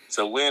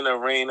 So we're in the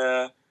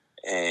arena,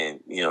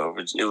 and,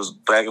 it was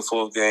back and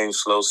forth game,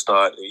 slow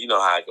start. You know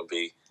how it can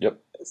be. Yep.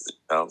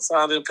 So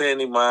I didn't pay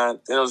any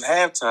mind. Then it was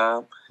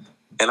halftime,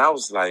 and I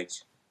was like,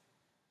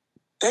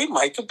 they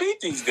might can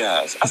beat these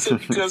guys. I said,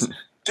 because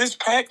this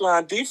pack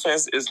line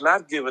defense is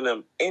not giving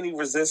them any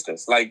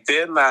resistance. Like,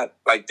 they're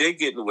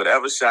getting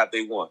whatever shot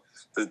they want.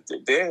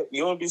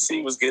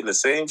 UMBC was getting the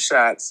same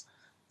shots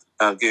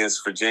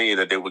against Virginia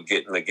that they were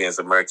getting against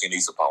American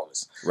East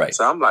opponents. Right.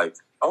 So I'm like,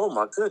 oh,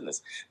 my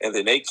goodness. And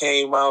then they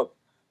came out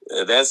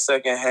that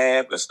second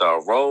half and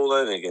started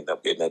rolling and ended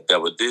up getting that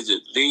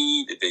double-digit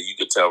lead. And then you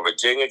could tell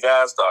Virginia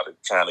guys started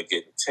kind of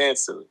getting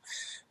tense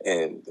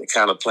and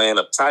kind of playing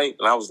up tight.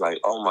 And I was like,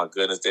 oh, my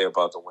goodness, they're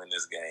about to win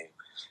this game.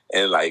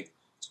 And, like,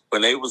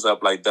 when they was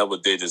up, like, double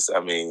digits, I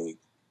mean,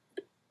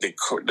 it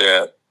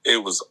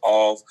was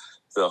off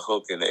the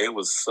hook, and it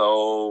was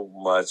so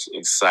much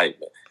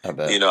excitement. I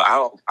bet.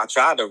 I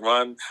tried to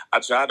run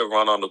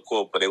on the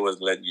court, but they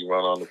wasn't letting you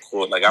run on the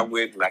court. Like, I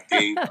went and I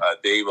gave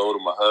Dave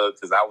Odom a hug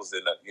because I was in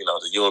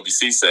the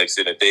UMBC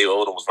section, and Dave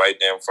Odom was right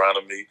there in front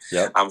of me.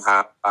 Yep. I'm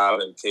high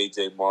and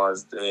KJ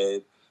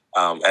Marsden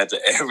after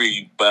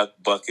every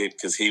bucket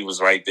because he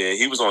was right there.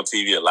 He was on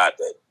TV a lot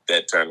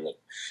that tournament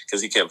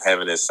because he kept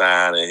having his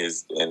sign and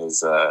his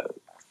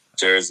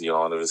jersey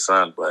on of his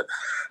son. But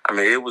I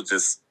mean, it was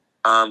just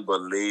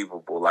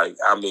unbelievable. Like,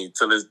 I mean,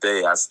 to this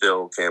day, I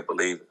still can't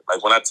believe it.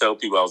 Like, when I tell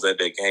people I was at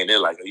that game, they're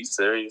like, are you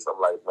serious? I'm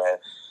like, man,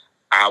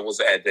 I was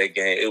at that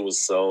game. It was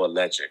so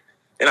electric.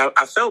 And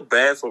I felt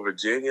bad for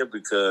Virginia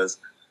because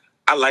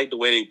I like the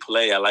way they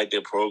play. I like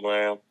their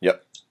program.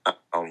 Yep.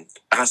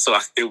 So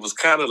it was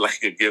kind of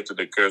like a gift of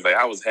the curse. Like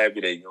I was happy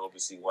that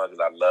UMBC won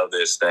because I love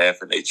their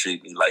staff and they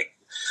treat me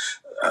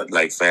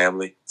like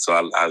family. So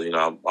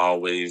I'm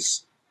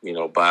always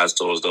biased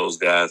towards those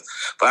guys.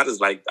 But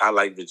I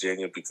like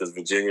Virginia because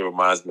Virginia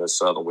reminds me of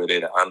Southern, where they're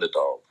the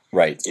underdog.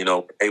 Right.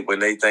 When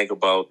they think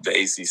about the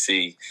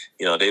ACC,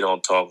 they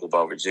don't talk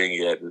about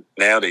Virginia yet.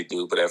 Now they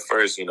do, but at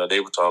first, they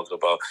were talking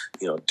about,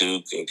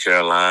 Duke and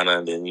Carolina,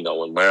 and then,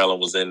 when Maryland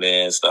was in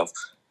there and stuff,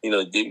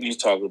 you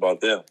talking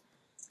about them.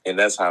 And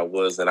that's how it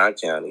was in our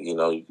county.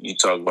 You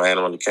talk about Anne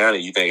Arundel County,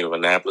 you think of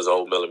Annapolis,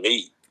 Old Mill, and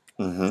Meade.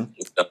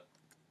 Mm-hmm.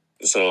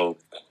 So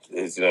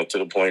it's, to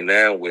the point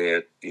now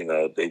where,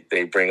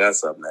 they bring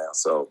us up now.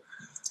 So,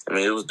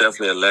 it was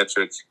definitely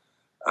electric.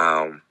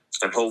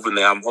 I'm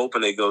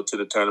hoping they go to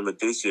the tournament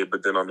this year,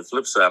 but then on the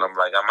flip side, I'm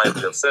like, I might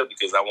be upset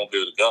because I won't be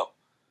able to go.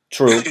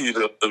 True. You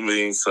know what I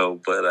mean?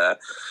 So, but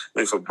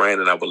for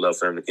Brandon, I would love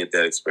for him to get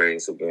that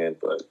experience again.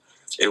 But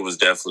it was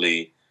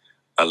definitely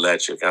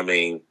electric.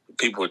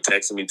 People were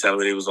texting me,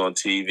 telling me it was on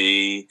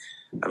TV.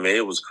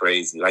 It was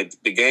crazy. Like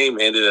the game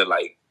ended at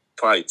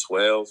probably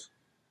 12.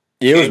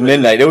 Yeah, it was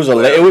midnight. It was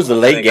a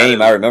late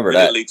game. I remember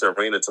that. They leaked the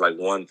arena to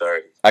 1:30.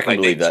 I can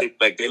believe that.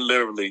 They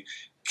literally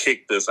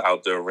kicked us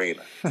out the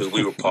arena because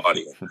we were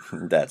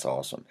partying. That's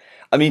awesome.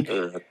 I'm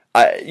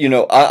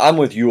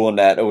with you on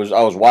that. I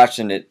was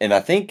watching it, and I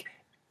think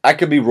I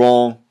could be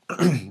wrong,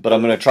 but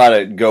I'm going to try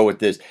to go with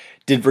this.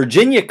 Did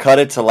Virginia cut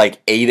it to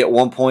 8 at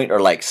one point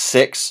or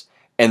 6,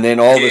 and then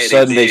all of a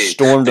sudden they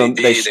stormed them?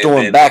 They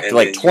stormed back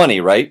to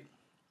 20, right?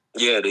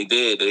 Yeah, they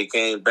did. They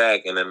came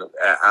back, and then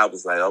I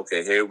was like,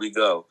 okay, here we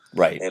go.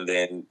 Right. And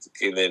then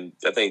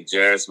I think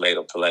Jarris made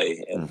a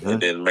play, and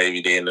then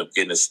maybe they ended up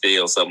getting a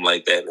steal, something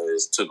like that, and it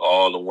just took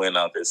all the wind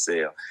out their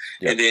sail.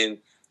 Yep. And then,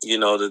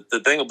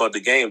 the thing about the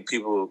game,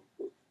 people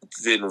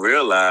didn't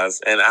realize,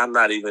 and I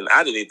didn't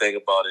even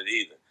think about it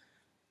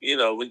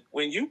either.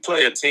 When you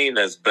play a team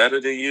that's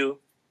better than you,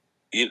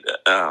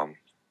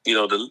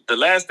 the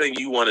last thing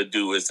you want to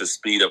do is to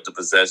speed up the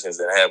possessions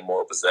and have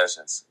more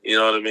possessions. You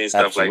know what I mean?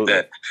 Stuff Absolutely.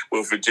 like that.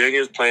 When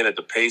Virginia's playing at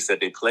the pace that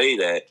they played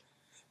at,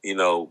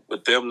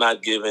 with them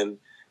not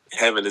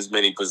having as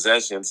many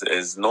possessions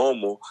as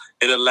normal,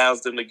 it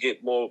allows them to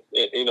get more,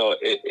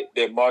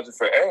 their margin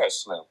for error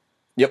is slim.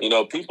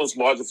 Yep. People's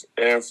margin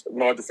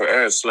for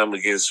error is slim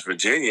against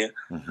Virginia,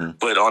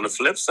 but on the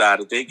flip side,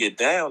 if they get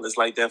down, it's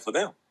like that for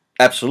them.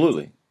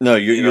 Absolutely. No,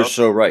 you're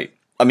so right.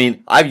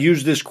 I've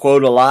used this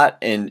quote a lot,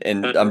 and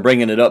I'm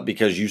bringing it up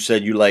because you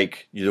said you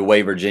like the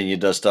way Virginia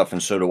does stuff,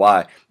 and so do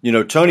I.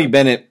 Tony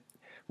Bennett,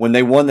 when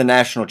they won the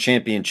national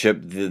championship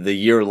the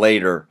year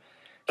later,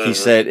 he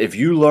said, if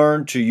you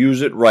learn to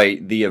use it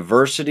right, the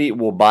adversity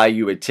will buy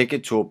you a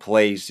ticket to a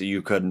place that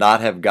you could not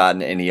have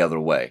gotten any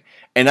other way.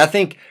 And I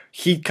think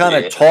he kind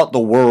of taught the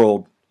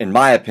world, in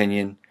my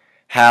opinion,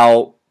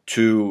 how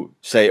to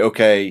say,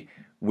 okay,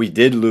 we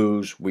did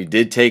lose, we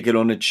did take it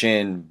on the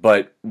chin,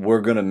 but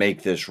we're going to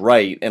make this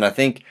right. And I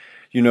think,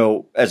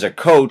 as a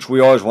coach, we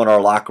always want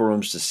our locker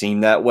rooms to seem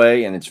that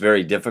way, and it's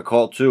very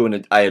difficult to.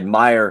 And I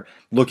admire,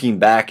 looking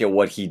back at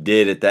what he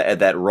did at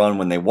that run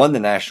when they won the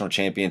national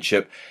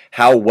championship,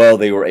 how well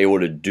they were able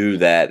to do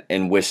that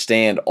and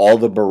withstand all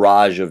the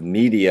barrage of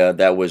media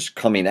that was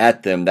coming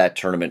at them that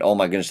tournament. Oh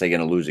my goodness, they're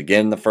going to lose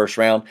again in the first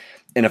round.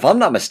 And if I'm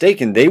not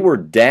mistaken, they were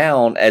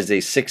down as a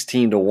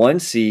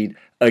 16-1 seed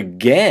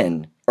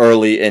again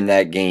early in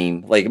that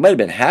game. It might have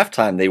been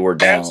halftime they were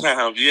down.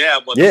 Halftime, yeah.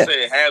 But to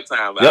say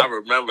halftime, I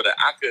remember that.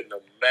 I couldn't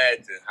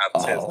imagine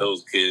how tense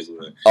those kids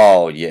were.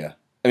 Oh, yeah.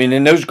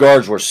 And those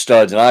guards were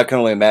studs, and I can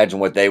only imagine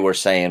what they were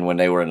saying when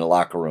they were in the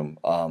locker room.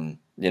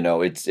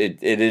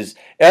 It is.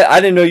 I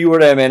didn't know you were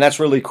there, man. That's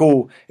really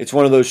cool. It's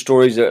one of those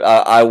stories that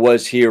I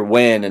was here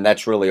when, and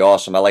that's really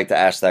awesome. I like to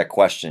ask that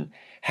question.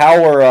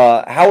 How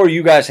are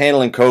you guys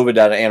handling COVID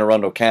out of Anne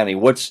Arundel County?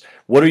 What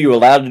are you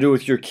allowed to do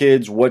with your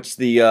kids? What's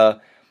the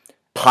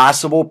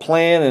possible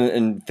plan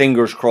and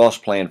fingers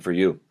crossed plan for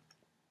you?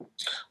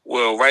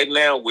 Well, right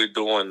now we're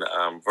doing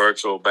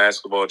virtual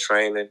basketball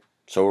training.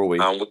 So are we.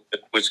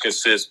 Which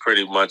consists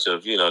pretty much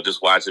of,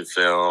 just watching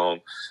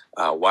film,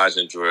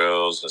 watching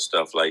drills and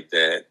stuff like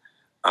that.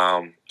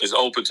 It's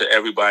open to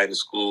everybody in the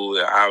school.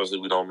 Obviously,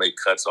 we don't make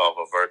cuts off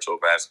of virtual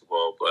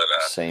basketball, but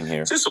same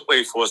here. It's just a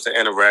way for us to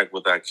interact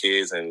with our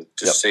kids and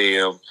to see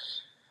them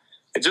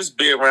and just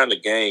be around the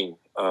game.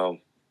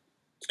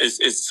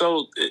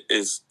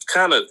 It's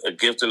kind of a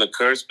gift and a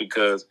curse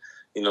because,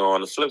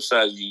 on the flip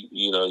side,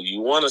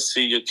 you want to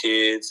see your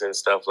kids and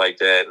stuff like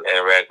that and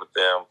interact with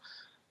them,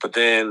 but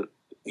then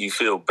you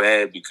feel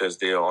bad because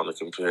they're on the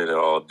computer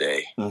all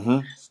day.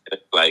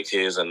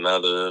 Here's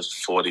another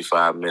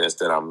 45 minutes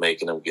that I'm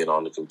making them get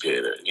on the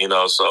computer,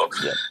 so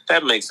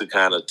that makes it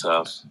kind of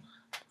tough.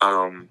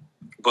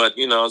 But,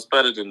 it's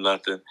better than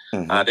nothing.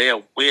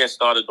 We had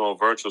started doing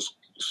virtual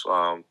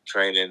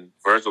training,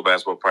 virtual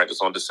basketball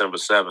practice on December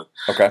 7th.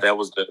 Okay. That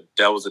was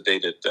the day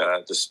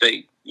that the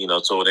state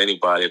told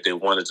anybody if they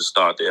wanted to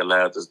start, they're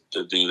allowed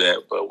to do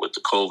that. But with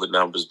the COVID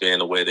numbers being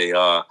the way they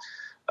are,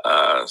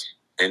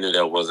 they knew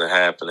that wasn't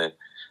happening.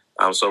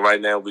 So right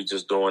now we're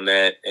just doing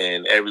that,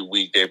 and every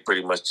week they're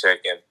pretty much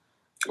checking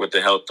with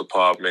the health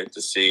department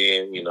to see,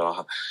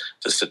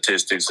 the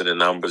statistics and the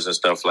numbers and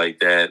stuff like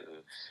that.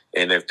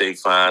 And if they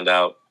find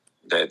out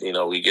that,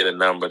 we get a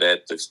number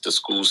that the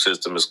school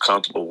system is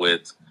comfortable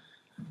with,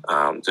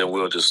 then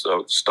we'll just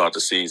start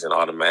the season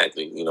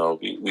automatically.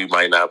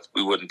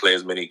 We wouldn't play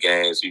as many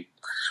games. We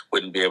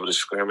wouldn't be able to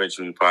scrimmage.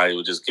 We probably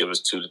would just give us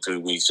 2 to 3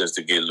 weeks just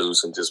to get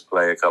loose and just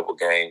play a couple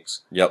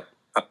games. Yep.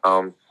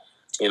 I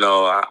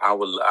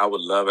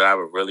would love it. I have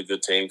a really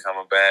good team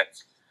coming back.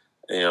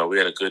 We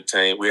had a good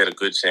team. We had a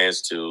good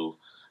chance to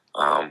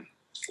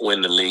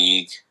win the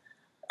league.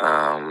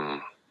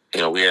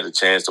 We had a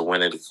chance to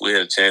win it. We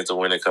had a chance to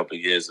win it a couple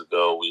of years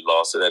ago. We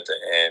lost it at the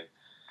end.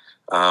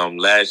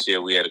 Last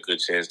year, we had a good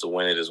chance to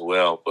win it as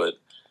well. But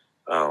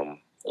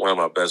one of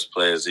my best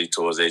players, he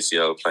tore his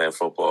ACL playing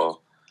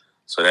football.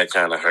 So that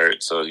kind of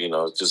hurt. So,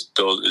 it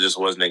just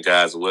wasn't in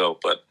God's will.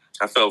 But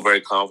I felt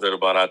very confident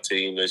about our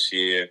team this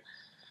year.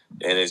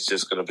 And it's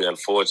just going to be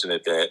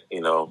unfortunate that,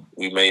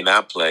 we may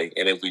not play.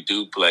 And if we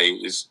do play,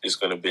 it's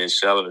going to be a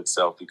shell of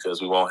itself because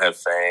we won't have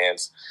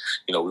fans.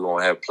 We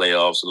won't have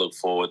playoffs to look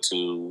forward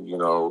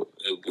to.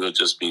 We'll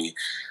just be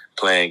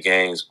playing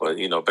games. But,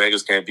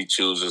 beggars can't be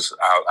choosers.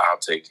 I'll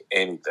take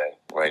anything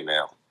right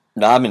now.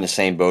 No, I'm in the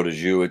same boat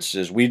as you. It's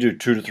just we do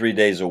 2 to 3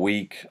 days a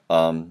week.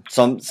 Some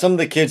of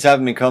the kids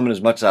haven't been coming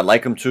as much as I'd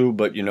like them to,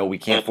 but, we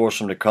can't force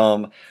them to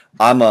come.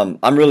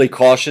 I'm really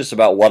cautious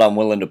about what I'm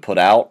willing to put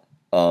out.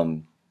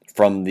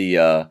 From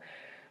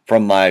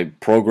my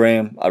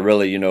program, I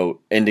really,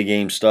 end of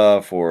game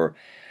stuff or,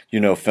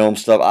 film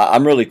stuff.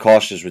 I'm really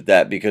cautious with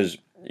that because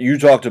you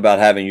talked about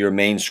having your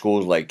main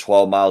schools like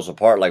 12 miles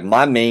apart. Like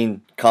my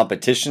main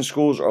competition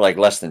schools are like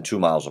less than 2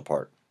 miles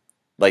apart,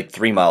 like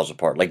 3 miles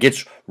apart. Like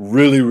it's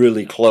really,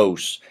 really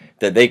close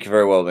that they could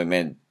very well be,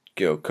 man,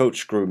 coach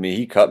screwed me.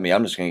 He cut me.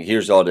 I'm just going to,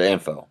 here's all the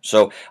info.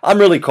 So I'm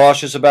really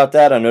cautious about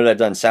that. I know that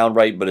doesn't sound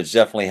right, but it's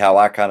definitely how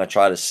I kind of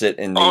try to sit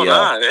in the.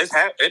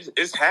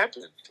 It's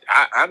happened.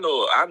 I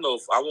know.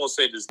 I won't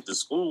say this the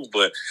school,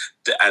 but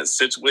a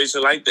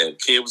situation like that,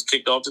 kid was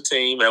kicked off the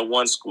team at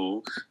one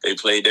school. They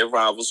played their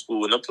rival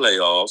school in the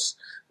playoffs.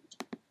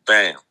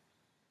 Bam.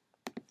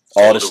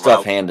 All the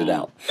stuff handed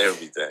out.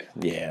 Everything.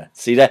 Yeah.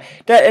 See that,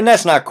 and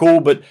that's not cool.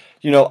 But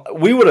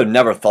we would have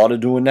never thought of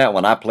doing that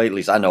when I played. At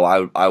least I know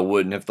I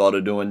wouldn't have thought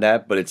of doing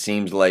that. But it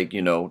seems like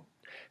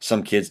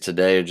some kids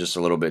today are just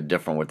a little bit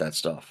different with that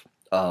stuff.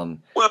 The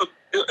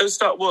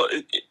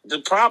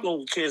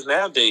problem with kids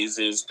nowadays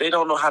is they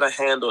don't know how to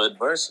handle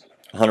adversity.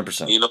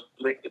 100%.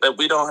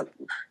 We don't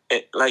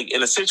like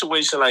in a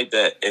situation like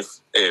that.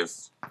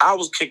 If I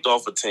was kicked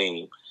off a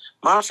team,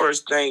 my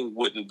first thing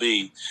wouldn't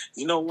be,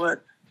 you know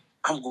what,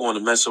 I'm going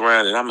to mess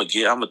around and I'm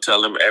gonna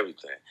tell them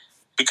everything,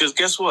 because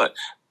guess what,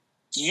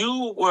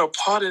 you were a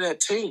part of that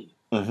team.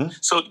 Mm-hmm.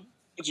 So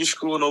you're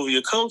screwing over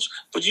your coach,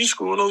 but you're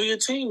screwing over your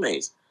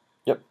teammates.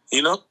 Yep.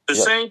 The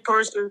same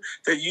person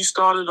that you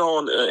started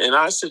on in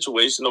our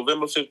situation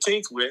November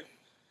 15th with,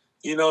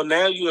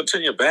 now you're going to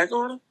turn your back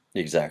on them?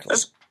 Exactly.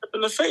 That's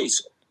in the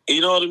face.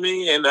 You know what I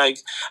mean? And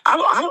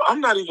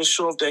I'm not even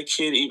sure if that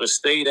kid even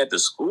stayed at the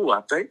school. I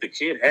think the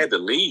kid had to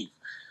leave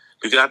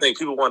because I think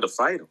people wanted to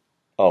fight him.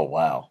 Oh,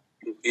 wow.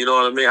 You know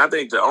what I mean? I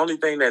think the only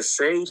thing that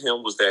saved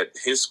him was that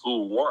his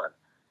school won.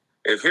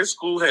 If his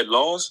school had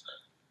lost,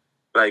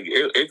 like,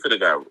 it could have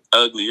got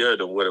uglier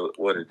than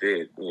what it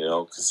did,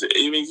 Because,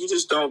 you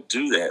just don't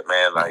do that,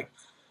 man. Like,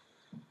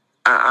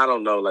 I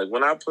don't know. Like,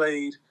 when I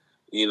played,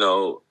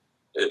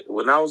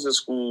 when I was in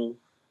school,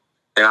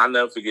 and I'll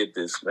never forget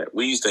this, man,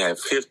 we used to have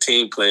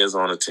 15 players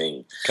on a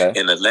team. Okay.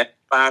 And the last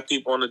 5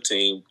 people on the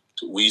team,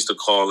 we used to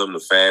call them the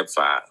Fab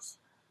Five.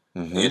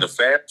 Mm-hmm. And the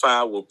Fab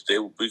Five, we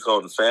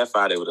called them the Fab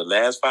Five. They were the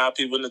last 5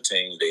 people in the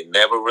team. They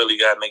never really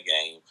got in the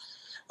game,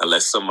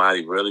 unless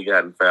somebody really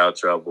got in foul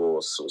trouble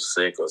or so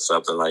sick or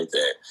something like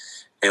that.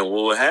 And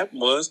what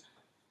happened was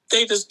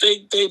they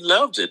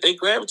loved it. They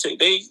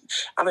gravitated.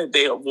 I think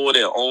they wore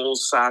their own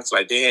socks,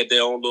 like they had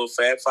their own little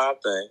Fab Five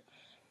thing.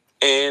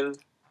 And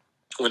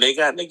when they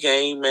got in the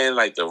game, man,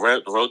 like the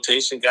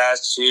rotation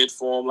guys cheered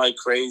for them like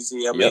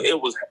crazy. I mean,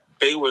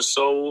 they were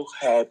so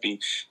happy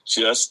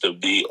just to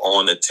be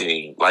on the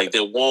team. Like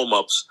their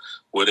warm-ups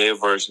were their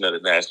version of the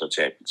national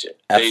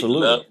championship.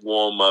 Absolutely. They loved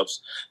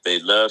warm-ups. They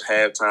loved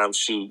halftime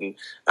shooting.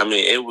 I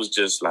mean, it was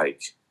just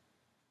like,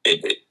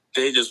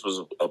 they just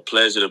was a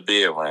pleasure to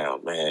be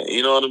around, man.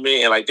 You know what I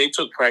mean? And like they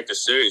took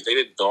practice serious. They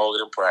didn't dog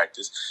it in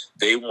practice.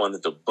 They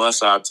wanted to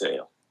bust our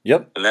tail.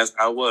 Yep. And that's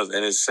how it was.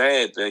 And it's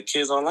sad that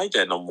kids don't like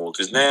that no more.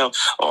 Because now,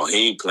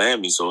 he ain't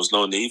playing me, so there's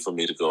no need for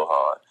me to go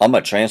hard. I'm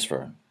a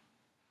transfer.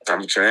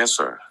 I'm a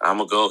transfer. I'm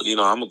gonna go. I'm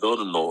gonna go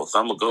to North.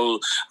 I'm gonna go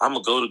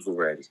to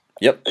Goretti.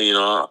 Yep.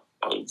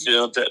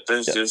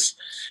 That's just,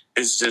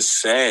 it's just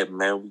sad,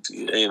 man.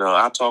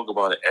 I talk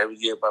about it every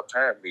year by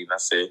parent meeting. I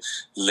said,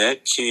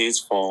 let kids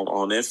fall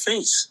on their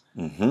face.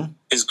 Mm-hmm.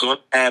 It's going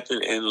to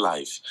happen in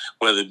life,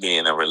 whether it be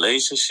in a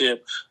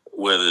relationship,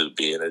 whether it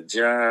be at a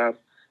job,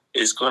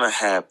 it's going to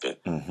happen.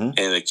 Mm-hmm.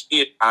 And a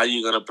kid, how are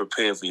you going to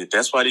prepare for it?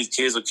 That's why these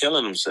kids are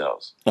killing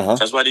themselves. Uh-huh.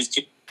 That's why these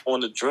kids are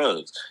on the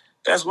drugs.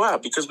 That's why,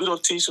 because we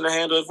don't teach them to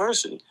handle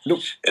adversity. Nope.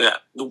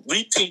 And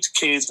we teach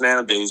kids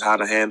nowadays how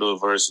to handle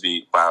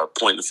adversity by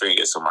pointing the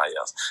finger at somebody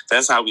else.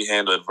 That's how we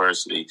handle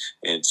adversity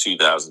in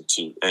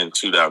 2002 and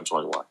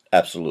 2021.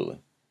 Absolutely.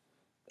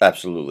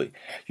 Absolutely.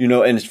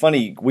 And it's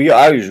funny, we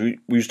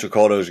used to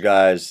call those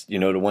guys,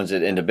 the ones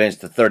that in the bench,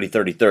 the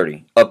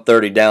 30-30-30. Up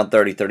 30, down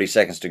 30, 30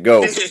 seconds to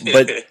go.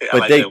 But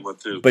like that one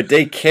too. But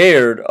they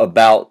cared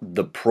about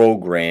the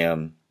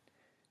program.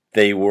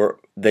 They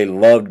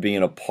loved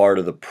being a part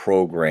of the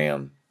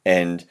program.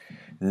 And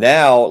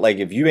now, like,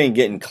 if you ain't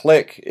getting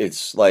click,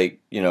 it's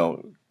like,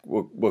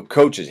 what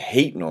coach is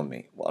hating on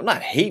me. Well, I'm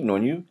not hating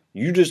on you.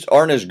 You just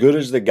aren't as good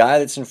as the guy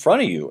that's in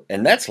front of you.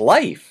 And that's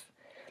life.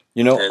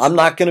 I'm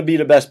not going to be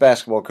the best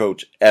basketball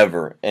coach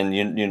ever, and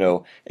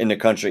in the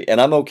country, and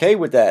I'm okay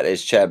with that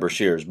as Chad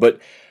Brashears. But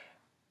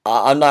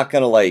I'm not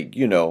going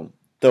to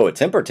throw a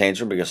temper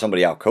tantrum because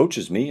somebody out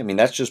coaches me. I mean,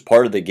 that's just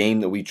part of the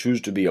game that we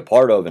choose to be a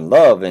part of and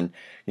love. And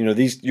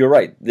you're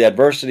right. The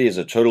adversity is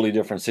a totally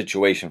different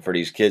situation for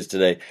these kids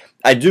today.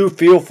 I do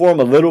feel for them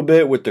a little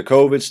bit with the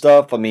COVID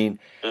stuff. I mean,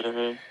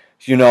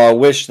 I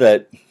wish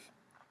that.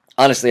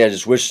 Honestly, I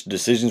just wish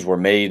decisions were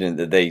made and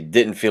that they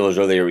didn't feel as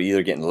though they were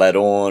either getting led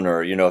on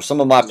or, some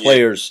of my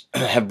players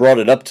have brought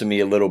it up to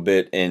me a little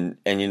bit and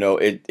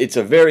it's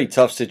a very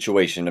tough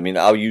situation. I mean,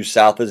 I'll use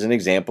South as an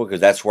example because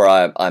that's where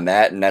I'm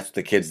at and that's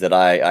the kids that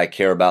I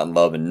care about and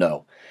love and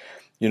know.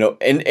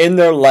 In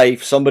their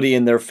life, somebody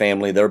in their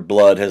family, their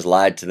blood has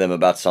lied to them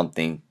about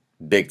something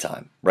big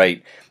time,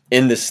 right?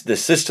 The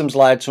system's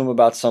lied to them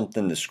about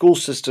something. The school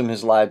system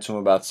has lied to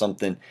them about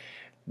something.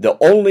 The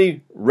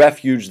only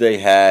refuge they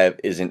have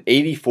is an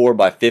 84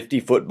 by 50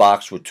 foot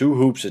box with 2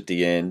 hoops at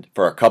the end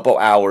for a couple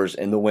hours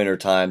in the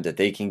wintertime that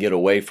they can get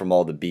away from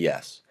all the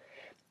BS.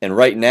 And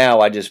right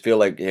now, I just feel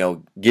like,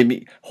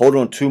 hold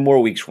on 2 more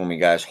weeks for me,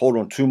 guys. Hold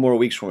on 2 more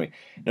weeks for me.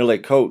 And they're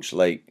like, Coach,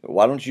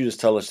 why don't you just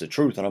tell us the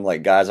truth? And I'm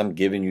like, guys, I'm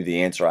giving you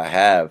the answer I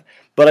have.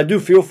 But I do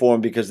feel for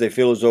them because they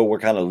feel as though we're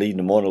kind of leading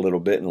them on a little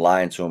bit and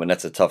lying to them, and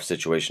that's a tough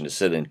situation to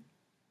sit in.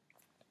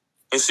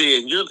 And see,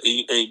 and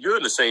you're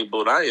in the same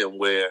boat I am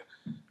where,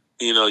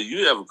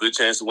 you have a good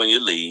chance to win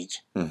your league.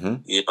 Mm-hmm.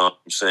 You know what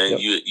I'm saying?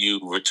 Yep. You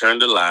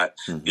returned a lot.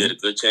 Mm-hmm. You had a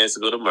good chance to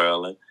go to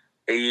Maryland.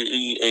 And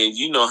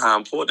you know how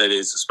important that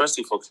is,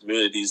 especially for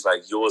communities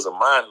like yours and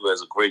mine who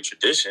has a great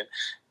tradition.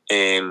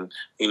 And,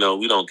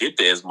 we don't get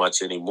there as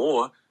much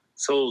anymore.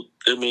 So,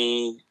 I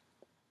mean,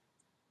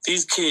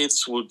 these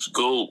kids would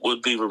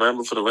be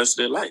remembered for the rest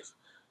of their life.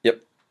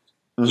 Yep.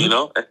 Mm-hmm.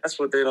 And that's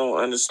what they don't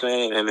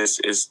understand. And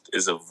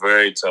it's a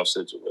very tough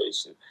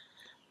situation.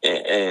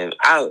 And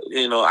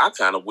I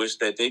kind of wish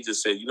that they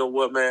just said, you know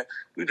what, man,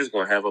 we're just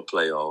gonna have a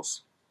playoff.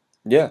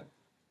 Yeah,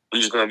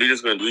 we're just gonna do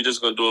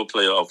a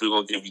playoff. We're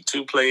gonna give you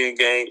 2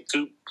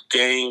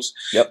 games,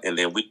 yep, and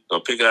then we're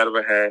gonna pick it out of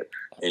a hat,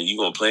 and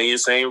you're gonna play in your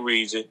same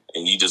region,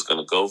 and you're just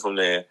gonna go from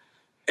there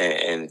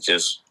and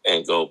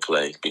go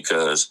play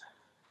because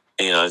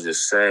it's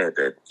just sad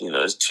that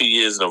it's 2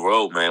 years in a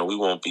row, man. We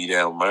won't be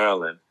down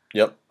Maryland.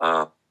 Yep.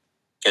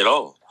 At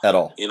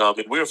all.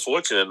 We were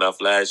fortunate enough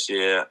last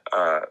year.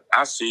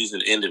 Our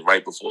season ended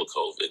right before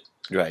COVID.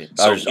 Right.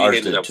 So we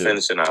ended up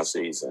finishing our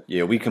season.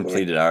 Yeah, we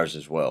completed ours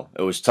as well.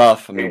 It was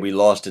tough. I mean, we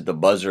lost at the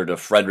buzzer to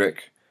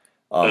Frederick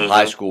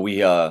High School.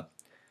 I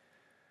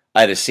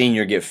had a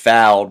senior get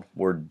fouled.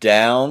 We're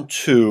down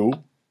 2.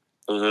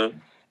 Mm-hmm.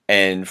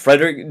 And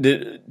Frederick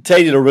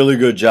did a really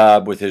good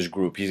job with his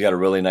group. He's got a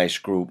really nice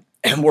group.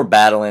 And we're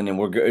battling,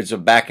 and it's a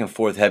back and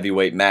forth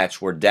heavyweight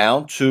match. We're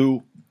down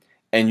 2,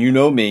 and you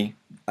know me.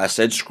 I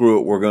said, screw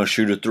it, we're going to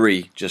shoot a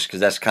 3 just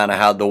because that's kind of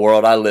how the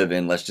world I live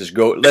in. Let's just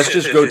go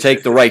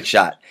take the right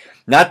shot.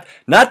 Not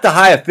the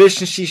high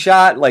efficiency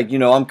shot.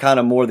 I'm kind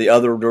of more the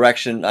other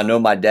direction. I know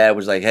my dad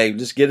was like, hey,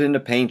 just get in the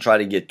paint, try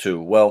to get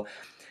 2. Well,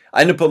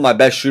 I ended up putting my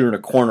best shooter in a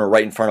corner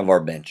right in front of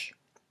our bench.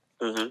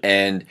 Mm-hmm.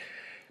 And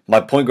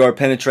my point guard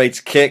penetrates,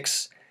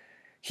 kicks.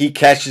 He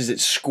catches it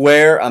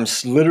square. I'm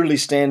literally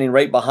standing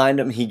right behind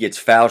him. He gets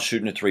fouled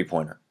shooting a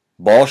 3-pointer.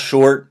 Ball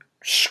short.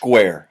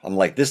 Square. I'm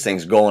like, this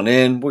thing's going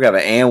in. We got an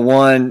and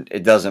 1.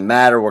 It doesn't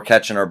matter. We're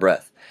catching our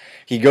breath.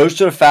 He goes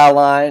to the foul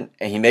line,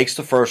 and he makes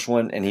the first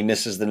one, and he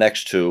misses the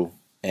next 2,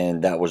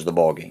 and that was the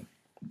ball game.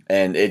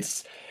 And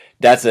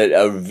that's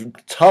a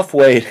tough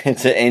way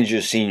to end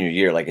your senior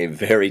year, like a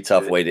very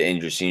tough way to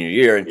end your senior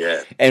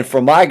year. And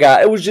for my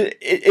guy, it was just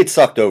it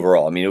sucked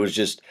overall. I mean, it was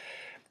just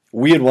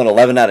we had won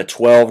 11 out of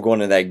 12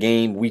 going into that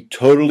game. We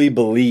totally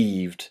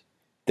believed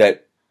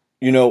that,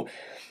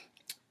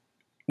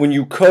 when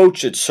you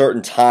coach at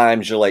certain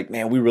times, you're like,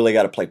 man, we really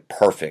got to play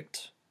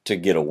perfect to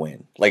get a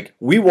win. Like,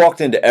 we walked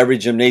into every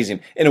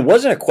gymnasium, and it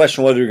wasn't a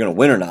question whether you're going to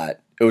win or not.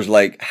 It was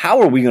like, how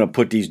are we going to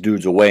put these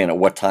dudes away, and at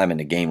what time in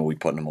the game are we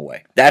putting them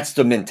away? That's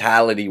the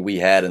mentality we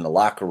had in the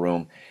locker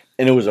room,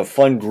 and it was a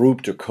fun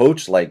group to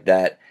coach like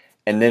that.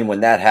 And then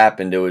when that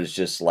happened, it was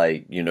just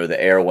like, the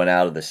air went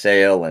out of the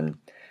sail.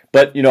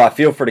 But I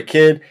feel for the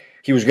kid.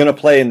 he was going to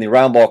play in the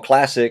Round Ball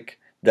Classic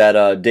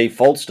that Dave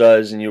Fultz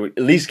does, and you at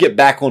least get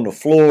back on the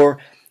floor.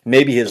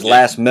 Maybe his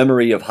last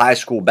memory of high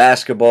school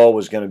basketball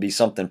was going to be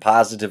something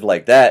positive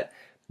like that.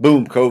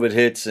 Boom, COVID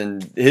hits,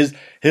 and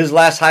his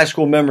last high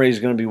school memory is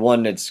going to be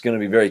one that's going to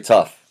be very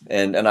tough.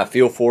 And I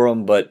feel for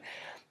him, but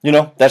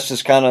that's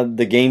just kind of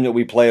the game that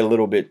we play a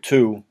little bit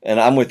too. And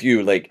I'm with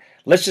you. Like,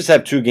 let's just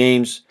have 2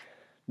 games,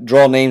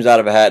 draw names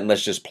out of a hat, and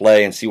let's just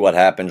play and see what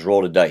happens.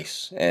 Roll the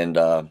dice. And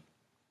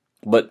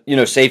but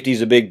safety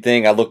is a big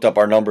thing. I looked up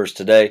our numbers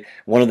today.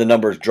 One of the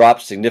numbers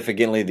dropped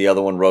significantly. The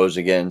other one rose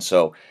again.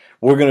 So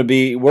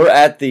we're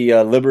at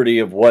the liberty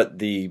of what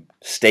the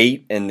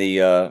state and the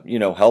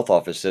health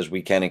office says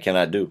we can and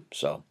cannot do.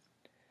 So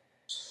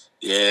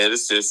yeah,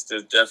 it's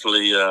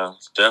definitely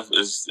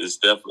it's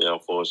definitely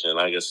unfortunate.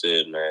 Like I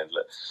said, man,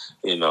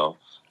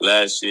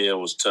 last year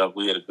was tough.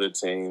 We had a good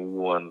team. We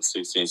won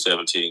 16,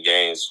 17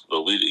 games,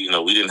 but we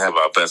didn't have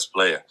our best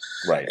player.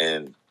 Right.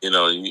 And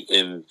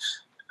and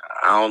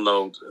I don't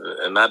know,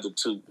 and not to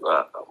toot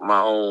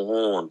my own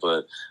horn,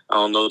 but I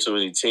don't know too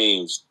many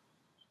teams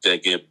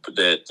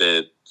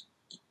that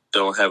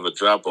don't have a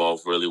drop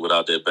off really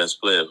without their best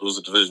player, who's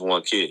a Division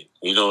I kid.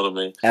 You know what I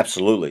mean?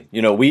 Absolutely.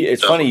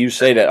 It's funny you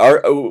say that.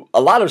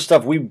 A lot of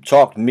stuff we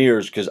talked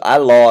mirrors because I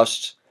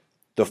lost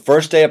the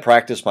first day of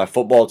practice. My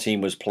football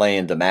team was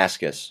playing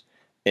Damascus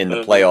in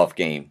the playoff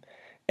game,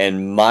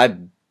 and my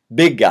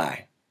big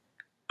guy,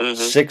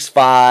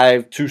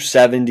 6'5",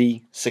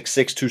 270, 6'6",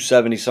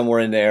 270, somewhere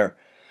in there,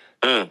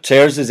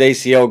 tears his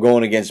ACL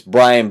going against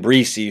Brian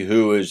Breesy,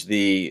 who is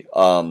the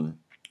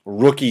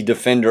rookie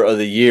defender of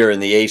the year in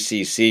the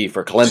ACC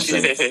for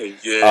Clemson.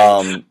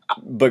 Yeah.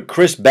 But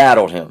Chris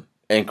battled him,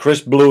 and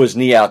Chris blew his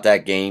knee out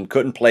that game,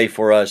 couldn't play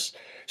for us.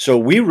 So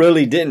we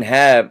really didn't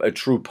have a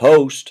true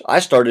post. I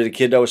started a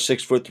kid that was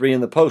 6'3"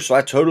 in the post, so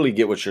I totally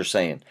get what you're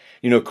saying.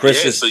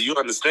 Chris is. So you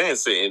understand,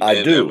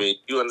 I do. I mean,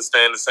 you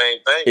understand the same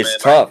thing. It's man.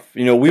 tough.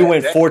 We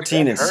went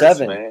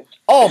 14-7. Man.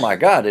 Oh my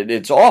God,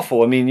 it's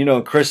awful. I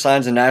mean, Chris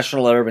signs a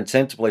national letter of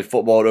intent to play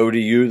football at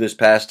ODU this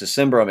past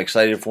December. I'm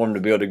excited for him to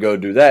be able to go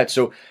do that.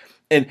 So,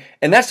 and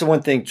that's the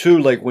one thing too.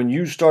 Like when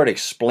you start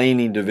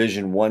explaining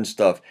Division I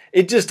stuff,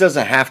 it just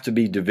doesn't have to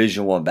be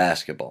Division I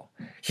basketball.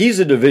 He's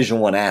a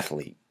Division I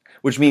athlete,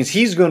 which means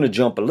he's going to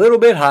jump a little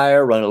bit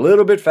higher, run a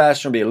little bit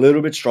faster, and be a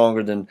little bit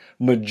stronger than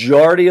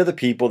majority of the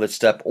people that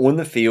step on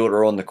the field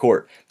or on the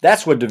court.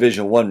 That's what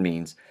Division I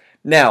means.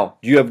 Now,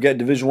 do you have got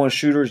Division I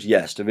shooters?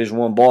 Yes.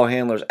 Division I ball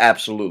handlers?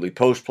 Absolutely.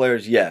 Post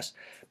players? Yes.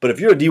 But if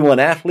you're a D1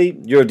 athlete,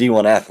 you're a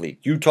D1 athlete.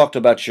 You talked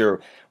about you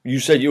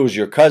said it was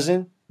your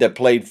cousin that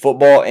played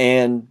football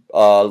and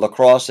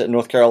lacrosse at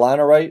North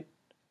Carolina, right?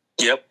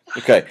 Yep.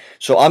 Okay.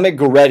 So I'm at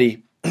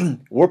Goretti.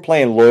 We're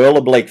playing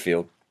Loyola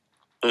Blakefield.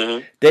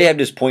 Mm-hmm. They have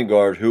this point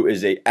guard who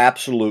is an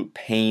absolute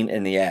pain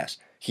in the ass.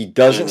 He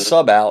doesn't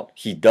sub out.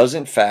 He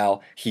doesn't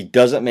foul. He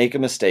doesn't make a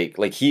mistake.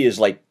 Like, he is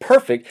like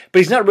perfect, but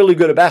he's not really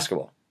good at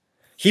basketball.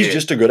 He's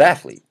just a good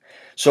athlete.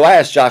 So I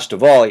asked Josh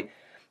Duvall,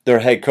 their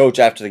head coach,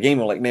 after the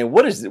game. I'm like, man,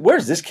 where's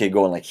this kid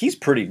going? Like, he's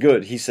pretty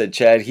good. He said,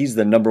 Chad, he's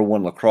the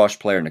 #1 lacrosse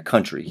player in the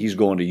country. He's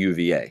going to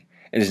UVA.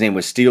 And his name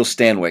was Steele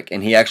Stanwyck,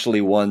 and he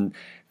actually won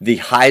the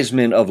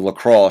Heisman of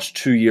lacrosse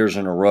 2 years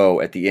in a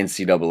row at the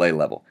NCAA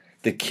level.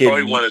 The kid.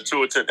 He won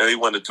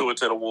the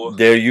 2-10 award.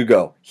 There you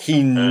go.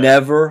 He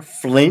never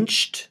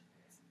flinched,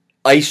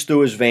 ice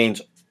through his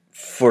veins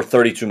for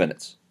 32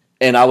 minutes.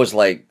 And I was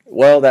like,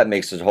 well, that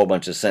makes a whole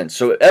bunch of sense.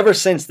 So ever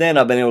since then,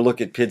 I've been able to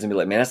look at kids and be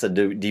like, man, that's a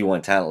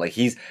D1 talent. Like,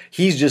 he's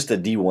just a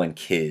D1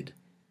 kid,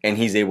 and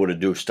he's able to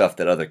do stuff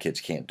that other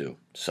kids can't do.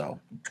 So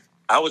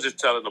I was just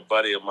telling a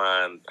buddy of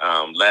mine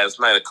last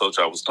night, a coach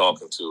I was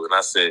talking to, and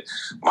I said,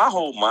 my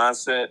whole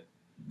mindset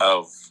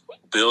of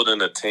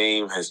building a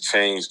team has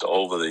changed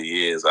over the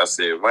years. I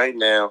said, right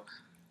now,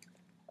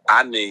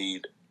 I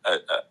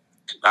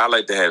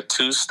like to have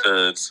 2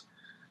 studs.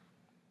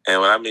 And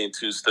when I mean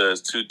 2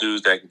 studs, 2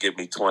 dudes that can give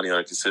me 20 on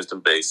a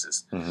consistent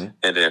basis. Mm-hmm.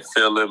 And then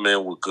fill them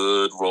in with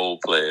good role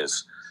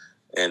players.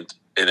 And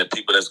the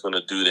people that's going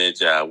to do their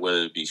job,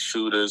 whether it be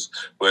shooters,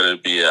 whether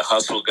it be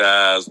hustle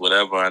guys,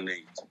 whatever I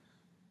need.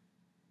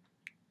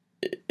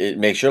 It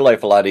makes your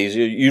life a lot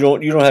easier. You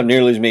don't have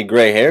nearly as many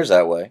gray hairs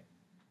that way.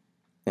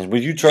 And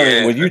when you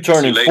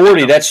turning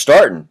 40, that's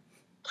starting.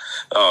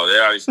 Oh, they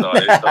already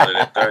started. They started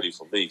at 30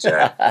 for me,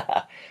 Chad.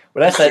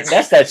 Well,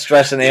 that's that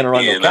stress in Anne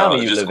Arundel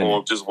County you live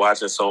in. Just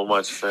watching so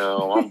much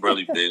film. I'm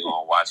really big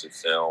on watching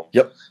film.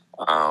 Yep.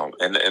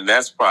 And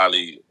that's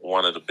probably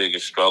one of the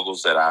biggest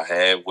struggles that I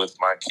have with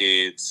my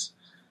kids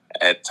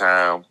at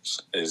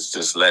times is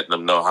just letting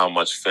them know how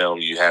much film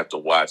you have to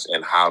watch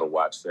and how to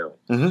watch film.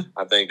 Mm-hmm.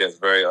 I think that's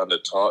very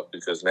undertaught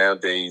because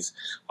nowadays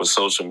with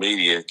social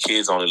media,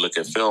 kids only look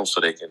at film so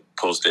they can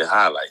post their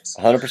highlights.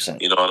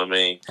 100%. You know what I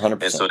mean?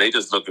 100%. And so they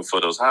just looking for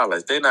those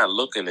highlights. They're not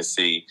looking to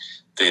see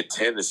their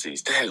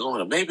tendencies.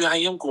 Maybe I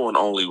am going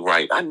only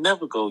right. I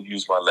never go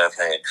use my left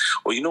hand.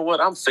 Or you know what?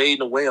 I'm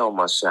fading away on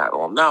my shot.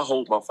 Or I'm not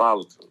holding my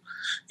follow through.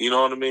 You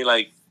know what I mean?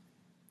 Like,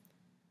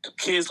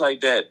 kids like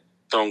that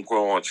don't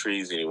grow on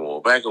trees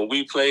anymore. Back when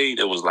we played,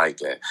 it was like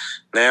that.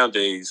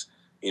 Nowadays,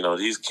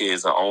 these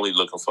kids are only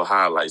looking for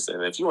highlights.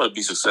 And if you want to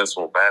be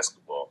successful in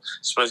basketball,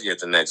 especially at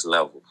the next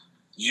level,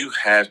 you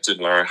have to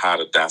learn how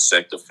to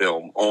dissect the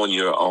film on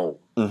your own.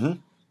 Mm-hmm.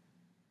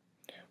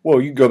 Well,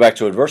 you go back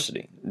to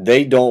adversity.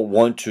 They don't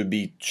want to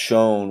be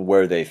shown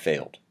where they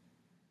failed.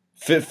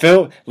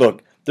 Film.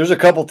 Look, there's a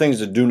couple things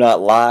that do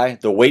not lie.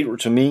 The weight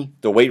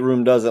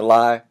room doesn't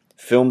lie.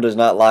 Film does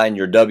not lie, and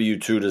your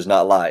W-2 does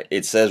not lie.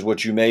 It says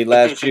what you made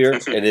last year.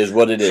 It is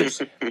what it is.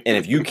 And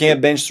if you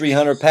can't bench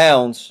 300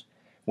 pounds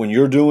when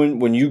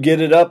you get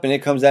it up and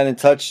it comes down and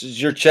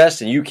touches your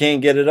chest and you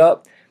can't get it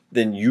up,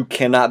 then you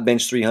cannot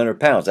bench 300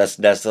 pounds. That's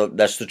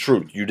the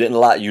truth. You didn't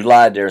lie. You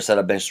lied there and said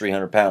I benched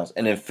 300 pounds.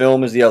 And then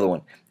film is the other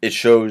one. It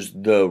shows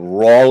the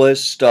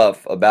rawest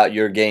stuff about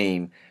your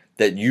game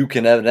that you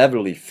can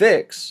inevitably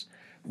fix,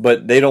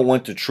 but they don't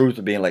want the truth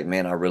of being like,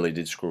 man, I really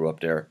did screw up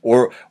there.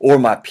 Or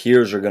my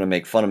peers are going to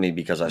make fun of me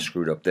because I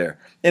screwed up there.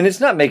 And it's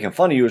not making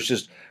fun of you. It's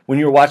just when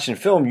you're watching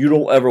film, you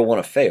don't ever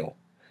want to fail.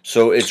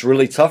 So it's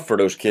really tough for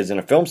those kids in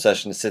a film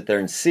session to sit there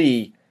and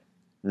see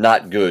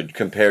not good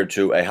compared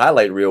to a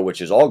highlight reel,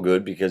 which is all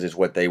good because it's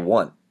what they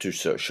want to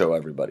show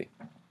everybody.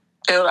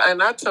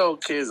 And I tell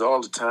kids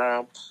all the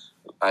time,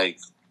 like,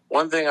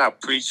 one thing I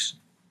preach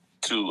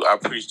to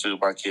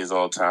my kids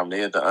all the time, they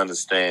have to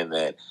understand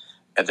that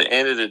at the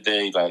end of the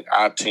day, like,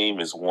 our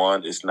team is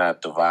one. It's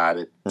not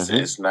divided. Mm-hmm.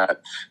 It's not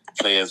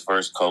players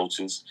versus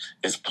coaches.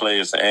 It's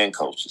players and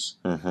coaches.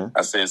 Mm-hmm.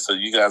 I said, so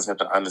you guys have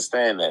to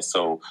understand that.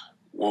 So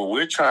when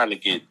we're trying to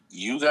get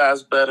you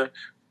guys better,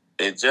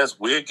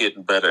 we're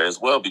getting better as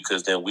well,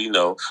 because then we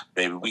know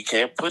maybe we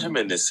can't put him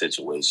in this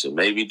situation.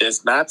 Maybe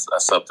that's not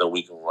something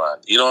we can run.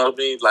 You know what I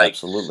mean? Like,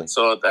 absolutely.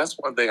 So that's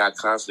one thing I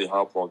constantly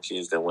harp on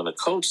kids, that when a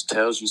coach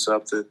tells you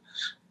something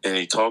and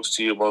he talks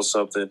to you about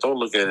something, don't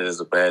look at it as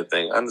a bad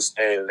thing.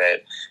 Understand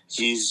that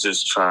he's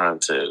just trying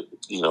to,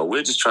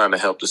 we're just trying to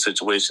help the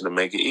situation to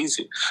make it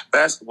easy.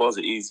 Basketball is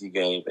an easy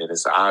game, and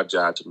it's our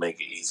job to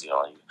make it easy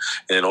on you.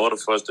 And in order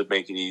for us to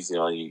make it easy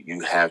on you,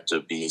 you have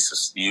to be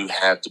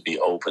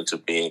open to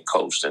being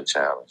coached and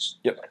challenged.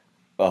 Yep,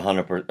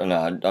 100%.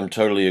 No, I'm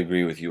totally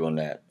agree with you on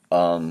that.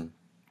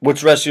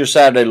 What's the rest of your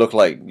Saturday look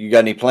like? You got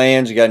any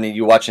plans?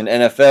 You watching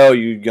NFL?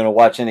 You gonna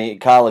watch any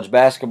college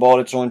basketball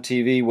that's on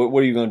TV? What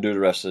are you gonna do the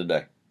rest of the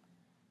day?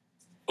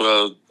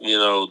 Well,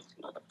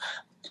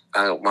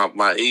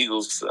 my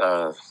Eagles,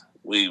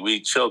 we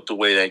choked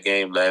away that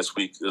game last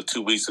week,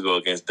 2 weeks ago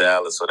against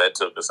Dallas, so that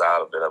took us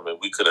out of it. I mean,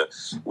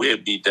 we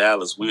had beat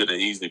Dallas. We would have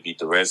easily beat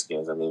the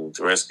Redskins. I mean,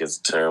 the Redskins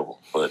are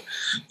terrible, but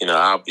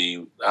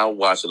I'll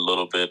watch a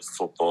little bit of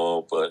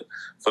football, but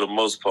for the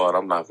most part,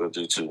 I'm not going to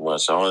do too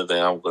much. The only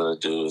thing I'm going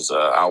to do is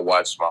I'll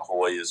watch my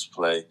Hoyas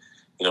play.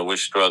 We're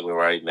struggling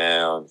right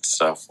now and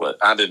stuff, but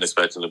I didn't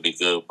expect them to be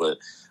good, but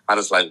I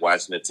just like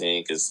watching the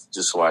team, because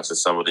just watching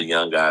some of the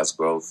young guys'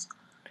 growth.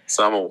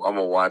 So I'm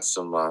gonna watch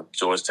some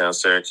Georgetown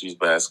Syracuse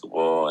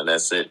basketball, and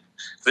that's it.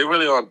 There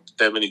really aren't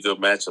that many good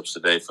matchups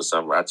today for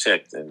some. I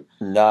checked, and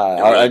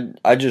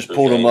I just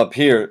pulled them up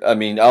here. I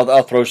mean,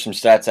 I'll throw some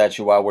stats at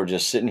you while we're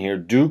just sitting here.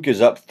 Duke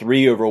is up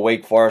 3 over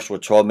Wake Forest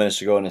with 12 minutes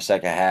to go in the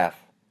second half.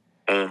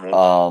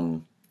 Mm-hmm.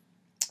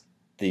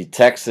 The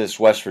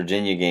Texas-West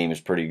Virginia game is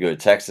pretty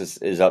good. Texas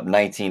is up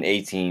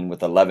 19-18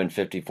 with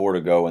 11:54 to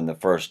go in the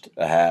first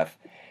half.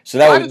 So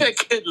why did that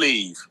kid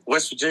leave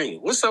West Virginia?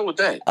 What's up with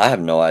that? I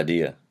have no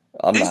idea.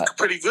 He's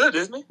pretty good,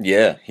 isn't he?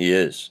 Yeah, he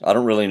is. I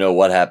don't really know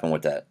what happened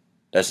with that.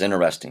 That's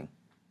interesting.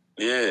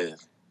 Yeah.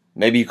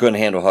 Maybe you couldn't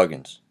handle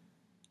Huggins.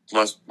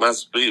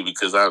 Must be,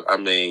 because I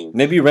mean,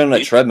 maybe you ran on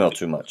that treadmill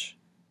too much.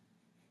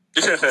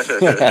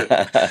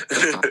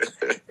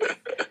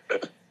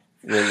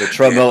 The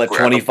treadmill at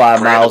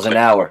 25 miles an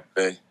hour.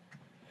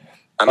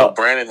 I know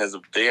Brandon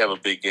they have a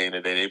big game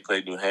today. They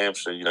played New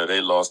Hampshire.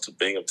 They lost to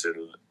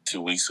Binghamton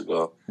 2 weeks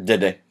ago. Did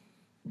they?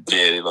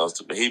 Yeah, they lost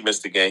to. He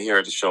missed the game. He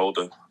hurt his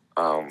shoulder.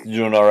 You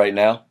doing all right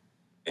now?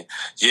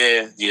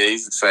 Yeah,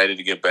 he's excited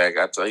to get back.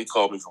 He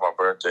called me for my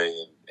birthday,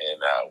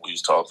 and we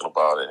was talking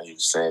about it, and he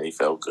was saying he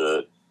felt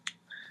good.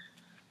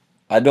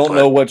 I don't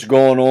know what's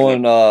going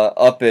on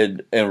up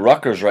in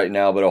Rutgers right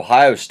now, but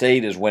Ohio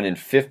State is winning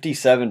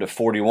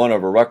 57-41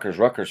 over Rutgers.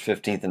 Rutgers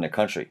 15th in the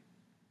country.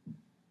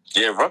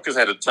 Yeah, Rutgers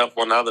had a tough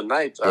one the other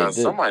night.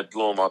 Somebody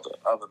blew them out the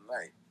other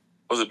night.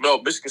 Was it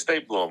Michigan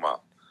State blew them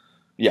out?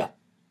 Yeah.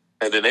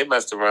 And then they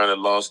messed around and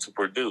lost to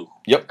Purdue.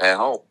 Yep. At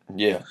home.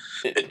 Yeah.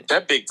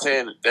 That Big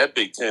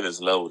Ten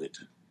is loaded.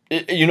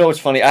 What's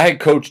funny? I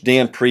had Coach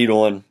Dan Preet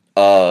on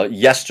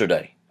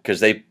yesterday, because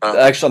they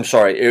actually, I'm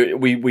sorry,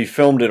 we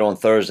filmed it on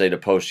Thursday to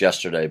post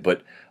yesterday,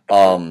 but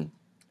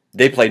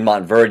they played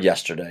Montverde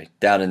yesterday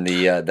down in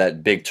the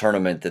that big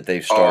tournament that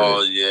they've started.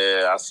 Oh,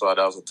 yeah. I saw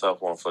that was a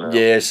tough one for them.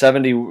 Yeah,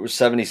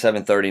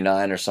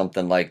 77-39 or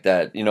something like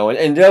that.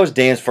 And that was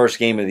Dan's first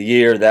game of the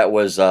year. That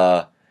was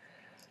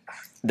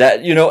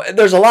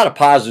there's a lot of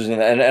positives, and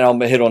I'm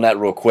going to hit on that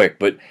real quick,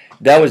 but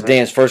that was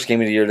Dan's first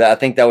game of the year. I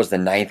think that was the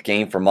 9th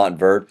game for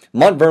Montverde.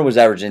 Montverde was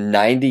averaging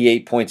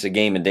 98 points a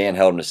game, and Dan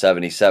held him to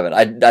 77.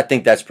 I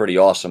think that's pretty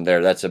awesome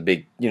there. That's a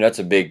big, that's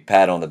a big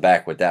pat on the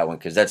back with that one,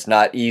 because that's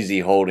not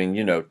easy holding,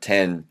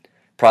 10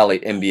 probably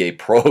NBA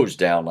pros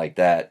down like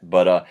that.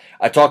 But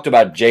I talked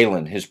about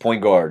Jalen, his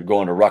point guard,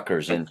 going to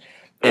Rutgers, and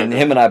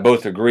him and I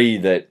both agree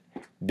that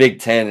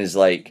Big Ten is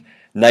like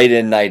night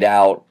in, night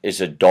out. It's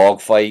a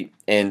dogfight,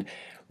 and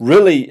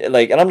really,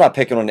 like, and I'm not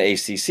picking on the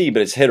ACC,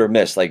 but it's hit or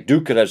miss. Like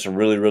Duke could have some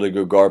really, really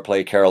good guard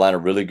play. Carolina,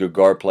 really good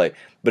guard play.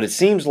 But it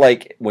seems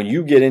like when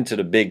you get into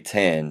the Big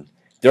Ten,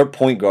 their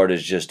point guard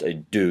is just a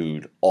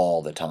dude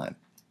all the time.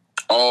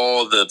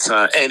 All the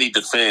time, and he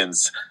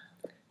defends.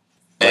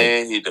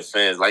 And he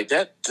defends like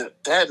that.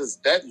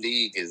 That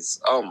league is,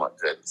 oh my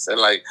goodness.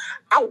 And like,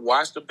 I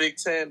watched the Big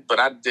Ten, but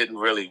I didn't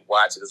really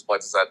watch it as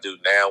much as I do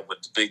now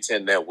with the Big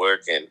Ten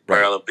Network and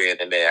Maryland being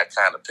in there. I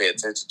kind of pay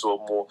attention to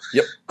it more.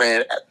 Yep.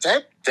 Man,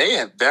 they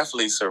have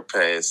definitely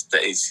surpassed the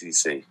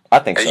ACC. I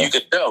think so. And you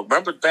can tell.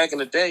 Remember back in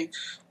the day,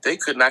 they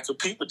could not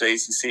compete with the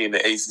ACC in the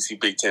ACC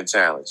Big Ten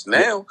Challenge.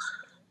 Now,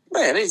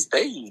 man,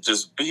 they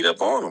just beat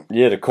up on them.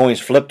 Yeah, the coins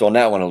flipped on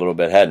that one a little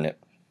bit, hadn't it?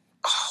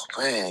 Oh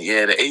man,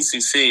 yeah, the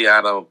ACC.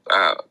 I don't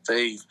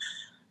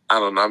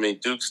know. I mean,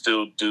 Duke's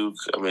still Duke.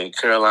 I mean,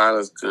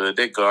 Carolina's good.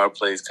 Their guard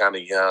plays kind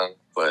of young,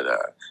 but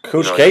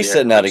Coach K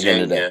sitting out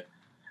again today,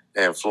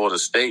 and Florida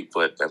State.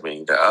 But I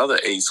mean, the other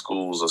 8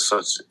 schools are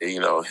such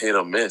hit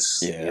or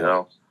miss.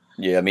 Yeah.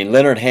 Yeah, I mean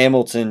Leonard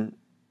Hamilton.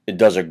 It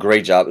does a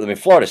great job. I mean,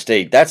 Florida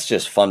State, that's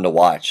just fun to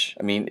watch.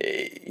 I mean,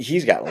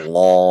 he's got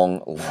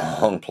long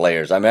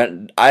players. I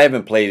mean, I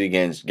haven't played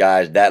against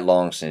guys that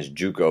long since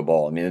JUCO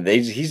ball. I mean,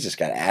 he's just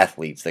got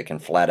athletes that can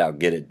flat out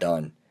get it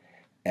done.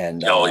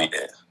 And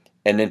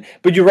and then,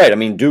 but you're right. I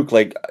mean, Duke,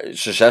 like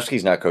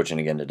Krzyzewski's not coaching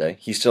again today.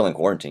 He's still in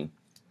quarantine.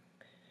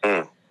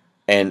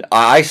 And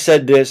I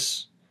said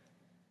this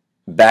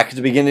back at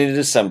the beginning of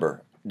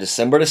December the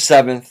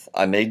 7th,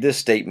 I made this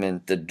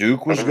statement that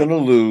Duke was going to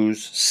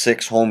lose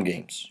 6 home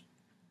games.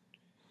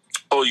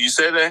 Oh, you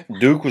said that?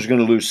 Duke was going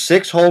to lose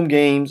 6 home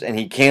games, and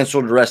he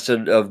canceled the rest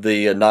of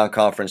the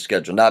non-conference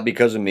schedule. Not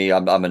because of me.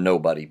 I'm a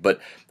nobody. But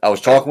I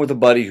was talking with a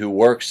buddy who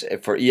works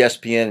for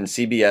ESPN and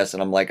CBS,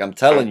 and I'm like, I'm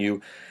telling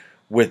you,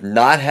 with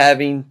not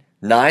having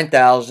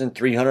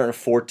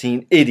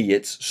 9,314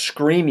 idiots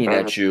screaming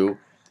at you,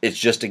 it's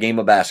just a game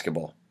of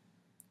basketball.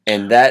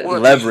 And that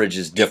leverage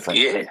is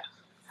different. Yeah.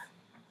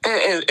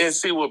 And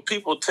see what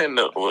people tend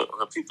to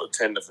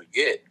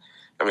forget.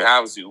 I mean,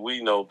 obviously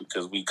we know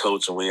because we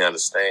coach and we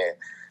understand.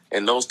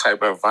 In those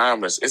type of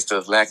environments, it's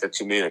the lack of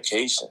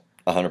communication.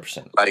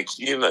 100%. Like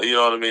you know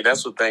what I mean.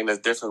 That's the thing that's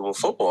different with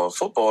football. In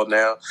football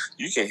now,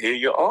 you can hear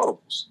your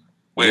audibles.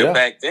 Where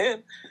back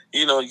then,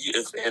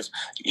 if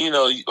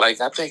like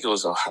I think it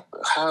was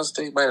Ohio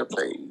State might have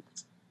played.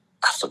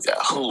 I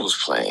forgot who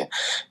was playing.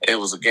 It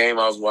was a game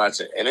I was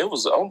watching, and it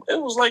was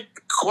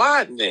like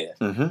quiet in there.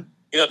 Mm-hmm.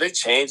 They're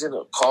changing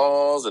the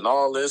calls and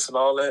all this and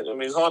all that. I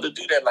mean, it's hard to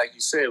do that, like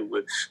you said,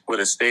 with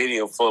a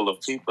stadium full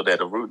of people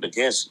that are rooting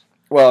against you.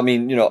 Well, I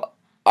mean,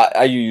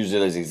 I use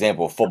it as an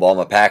example of football. I'm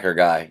a Packer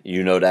guy.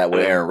 You know that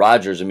with Aaron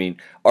Rodgers. I mean,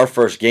 our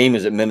first game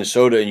is at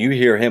Minnesota, and you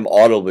hear him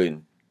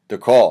audibly the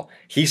call.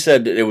 He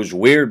said that it was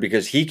weird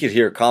because he could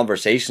hear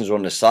conversations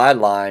on the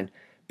sideline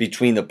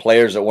between the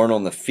players that weren't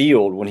on the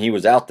field when he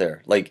was out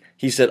there. Like,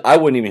 he said, I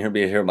wouldn't even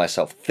hear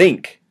myself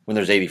think when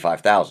there's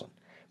 85,000.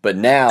 But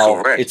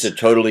now it's a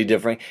totally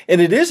different, and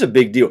it is a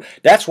big deal.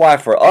 That's why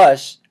for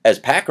us as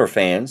Packer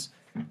fans,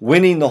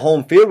 winning the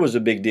home field was a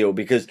big deal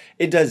because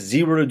it does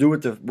zero to do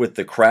with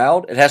the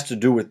crowd. It has to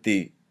do with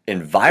the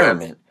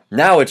environment.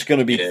 Now it's going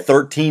to be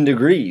 13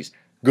 degrees.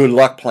 Good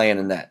luck playing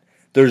in that.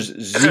 There's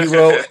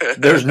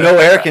no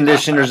air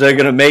conditioners that are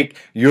going to make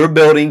your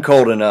building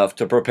cold enough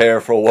to prepare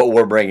for what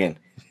we're bringing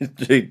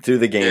to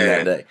the game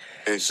that day.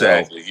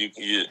 Exactly. So,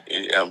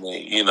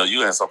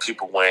 you have some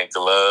people wearing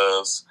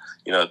gloves.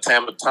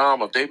 Tam and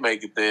Tom, if they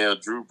make it there,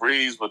 Drew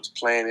Brees, but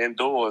playing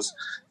indoors,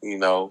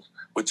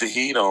 with the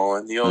heat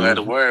on, you don't have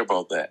to worry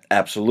about that.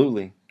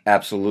 Absolutely.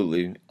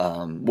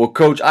 Well,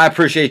 Coach, I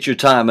appreciate your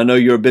time. I know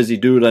you're a busy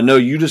dude. I know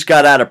you just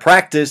got out of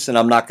practice, and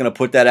I'm not going to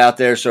put that out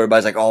there so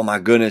everybody's like, oh, my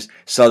goodness,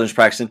 Southern's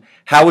practicing.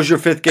 How was your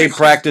 5th grade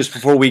practice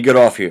before we get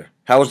off here?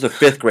 How was the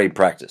 5th grade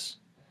practice?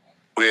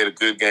 We had a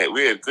good game.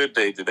 We had a good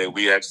day today.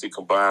 We actually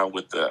combined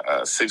with the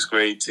 6th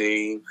grade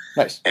team.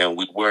 Nice. And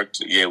we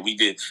worked. Yeah, we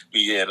did.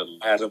 We had a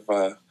lot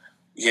of.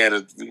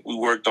 We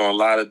worked on a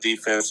lot of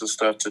defensive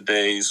stuff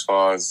today, as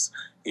far as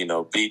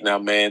beating our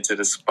man to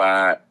the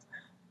spot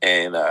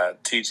and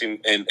teaching.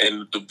 And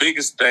the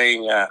biggest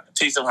thing,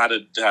 teach them how to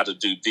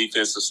do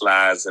defensive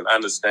slides and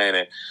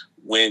understanding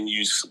when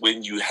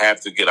you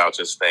have to get out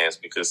your stance,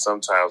 because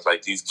sometimes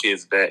like these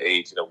kids that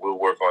age, we'll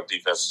work on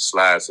defensive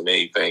slides and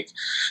they think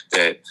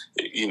that,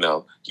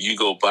 you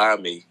go by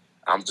me,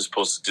 I'm just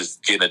supposed to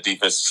just get a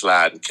defensive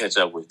slide and catch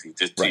up with you.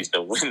 Just teach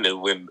them when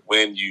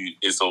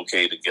it's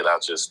okay to get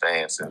out your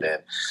stance. And then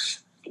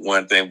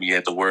one thing we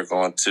had to work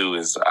on too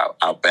is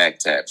our back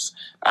taps.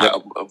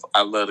 Yep.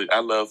 I love it. I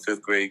love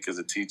 5th grade because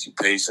it teaches you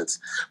patience.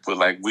 But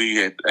like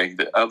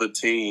the other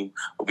team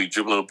will be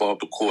dribbling the ball up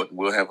the court, and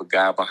we'll have a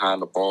guy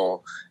behind the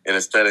ball, and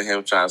instead of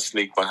him trying to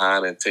sneak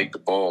behind and take the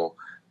ball,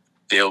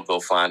 they'll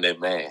go find their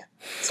man.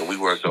 So we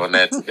worked on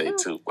that today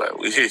too. But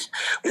we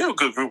have a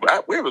good group.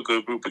 We have a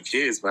good group of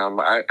kids, man.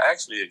 I'm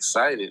actually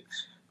excited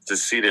to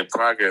see their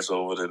progress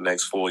over the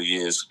next 4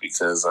 years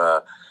because,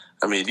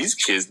 these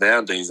kids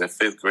nowadays in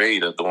 5th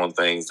grade are doing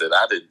things that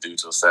I didn't do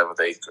till 7th,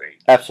 8th grade.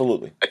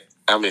 Absolutely.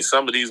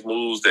 Some of these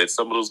moves that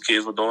some of those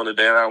kids were doing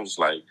today, I was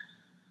like,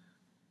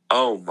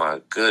 oh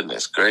my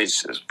goodness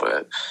gracious.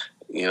 But,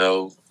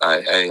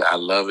 I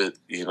love it.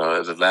 It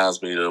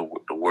allows me to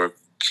work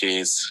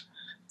kids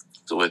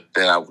that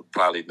I would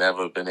probably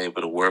never have been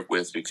able to work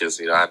with because,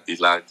 I'd be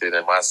locked in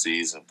my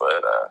season.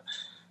 But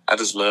I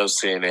just love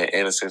seeing their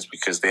innocence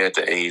because they're at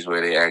the age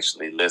where they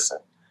actually listen.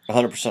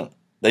 100%.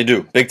 They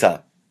do. Big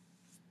time.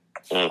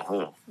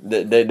 Mm-hmm.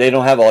 They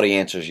don't have all the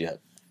answers yet.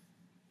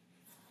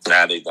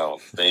 Nah, they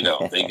don't. They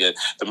don't. The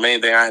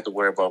main thing I had to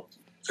worry about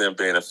them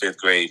being in 5th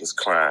grade is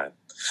crying.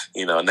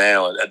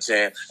 Now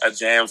a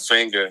jam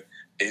finger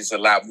is a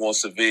lot more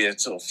severe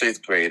to a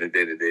 5th grader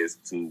than it is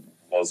to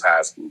most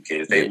high school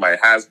kids.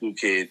 High school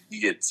kid,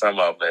 you get some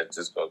of them that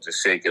just go to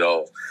shake it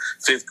off.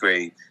 5th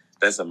grade,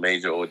 that's a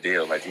major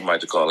ordeal. Like you might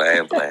have to call an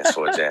ambulance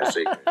for a jam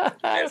finger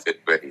in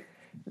 5th grade.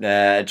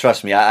 Nah,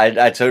 trust me,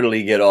 I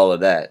totally get all of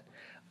that.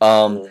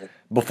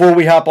 Before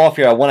we hop off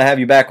here, I want to have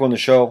you back on the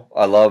show.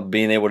 I love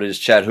being able to just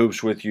chat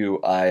hoops with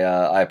you.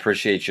 I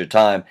appreciate your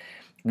time.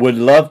 Would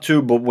love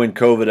to, but when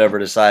COVID ever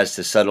decides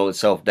to settle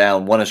itself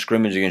down, want to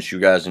scrimmage against you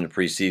guys in the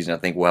preseason. I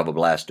think we'll have a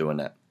blast doing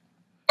that.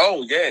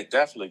 Oh yeah,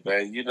 definitely,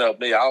 man. You know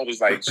me, I always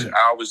like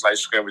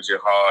scrimmaging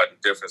hard and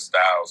different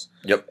styles.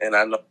 Yep. And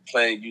I know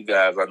playing you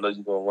guys, I know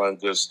you're gonna run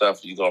good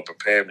stuff. You're gonna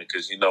prepare me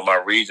because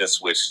my region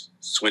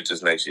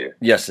switches next year.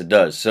 Yes, it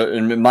does. So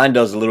and mine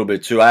does a little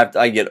bit too.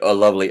 I get a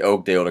lovely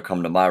Oakdale to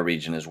come to my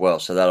region as well.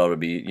 So that ought to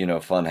be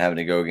fun having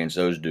to go against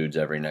those dudes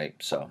every night.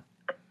 So.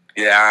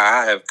 Yeah,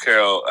 I have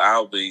Carroll.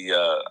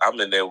 I'm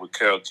in there with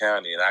Carroll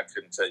County, and I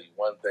couldn't tell you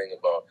one thing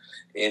about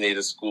any of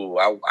the school.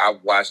 I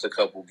watched a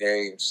couple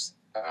games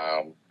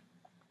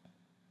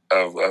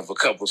of a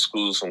couple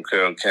schools from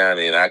Carroll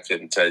County, and I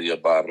couldn't tell you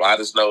about them. I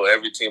just know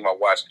every team I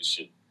watch can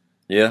shoot.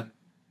 Yeah,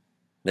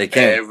 they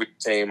can. Every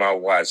team I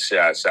watch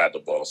shot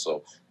the ball.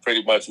 So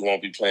pretty much we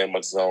won't be playing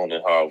much zone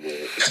in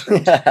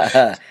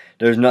hardwood.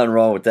 There's nothing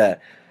wrong with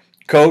that.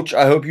 Coach,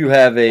 I hope you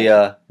have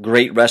a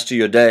great rest of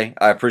your day.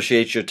 I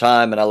appreciate your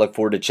time, and I look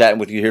forward to chatting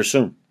with you here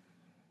soon.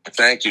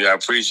 Thank you. I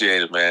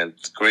appreciate it, man.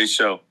 It's a great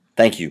show.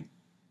 Thank you.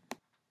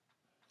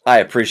 I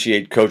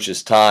appreciate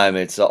Coach's time.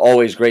 It's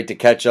always great to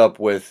catch up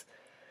with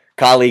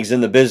colleagues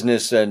in the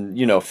business and,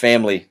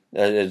 family.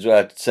 As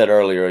I said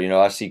earlier,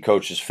 I see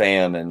Coach's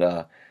fam, and,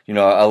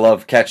 I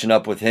love catching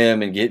up with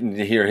him and getting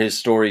to hear his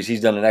stories.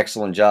 He's done an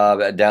excellent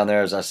job down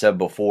there, as I said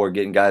before,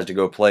 getting guys to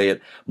go play at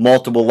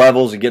multiple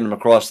levels and getting them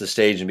across the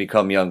stage and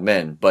become young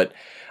men. But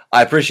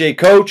I appreciate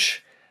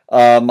Coach.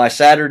 My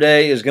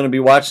Saturday is going to be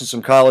watching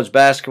some college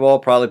basketball,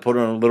 probably put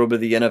on a little bit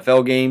of the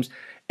NFL games.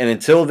 And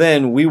until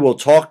then, we will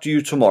talk to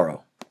you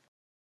tomorrow.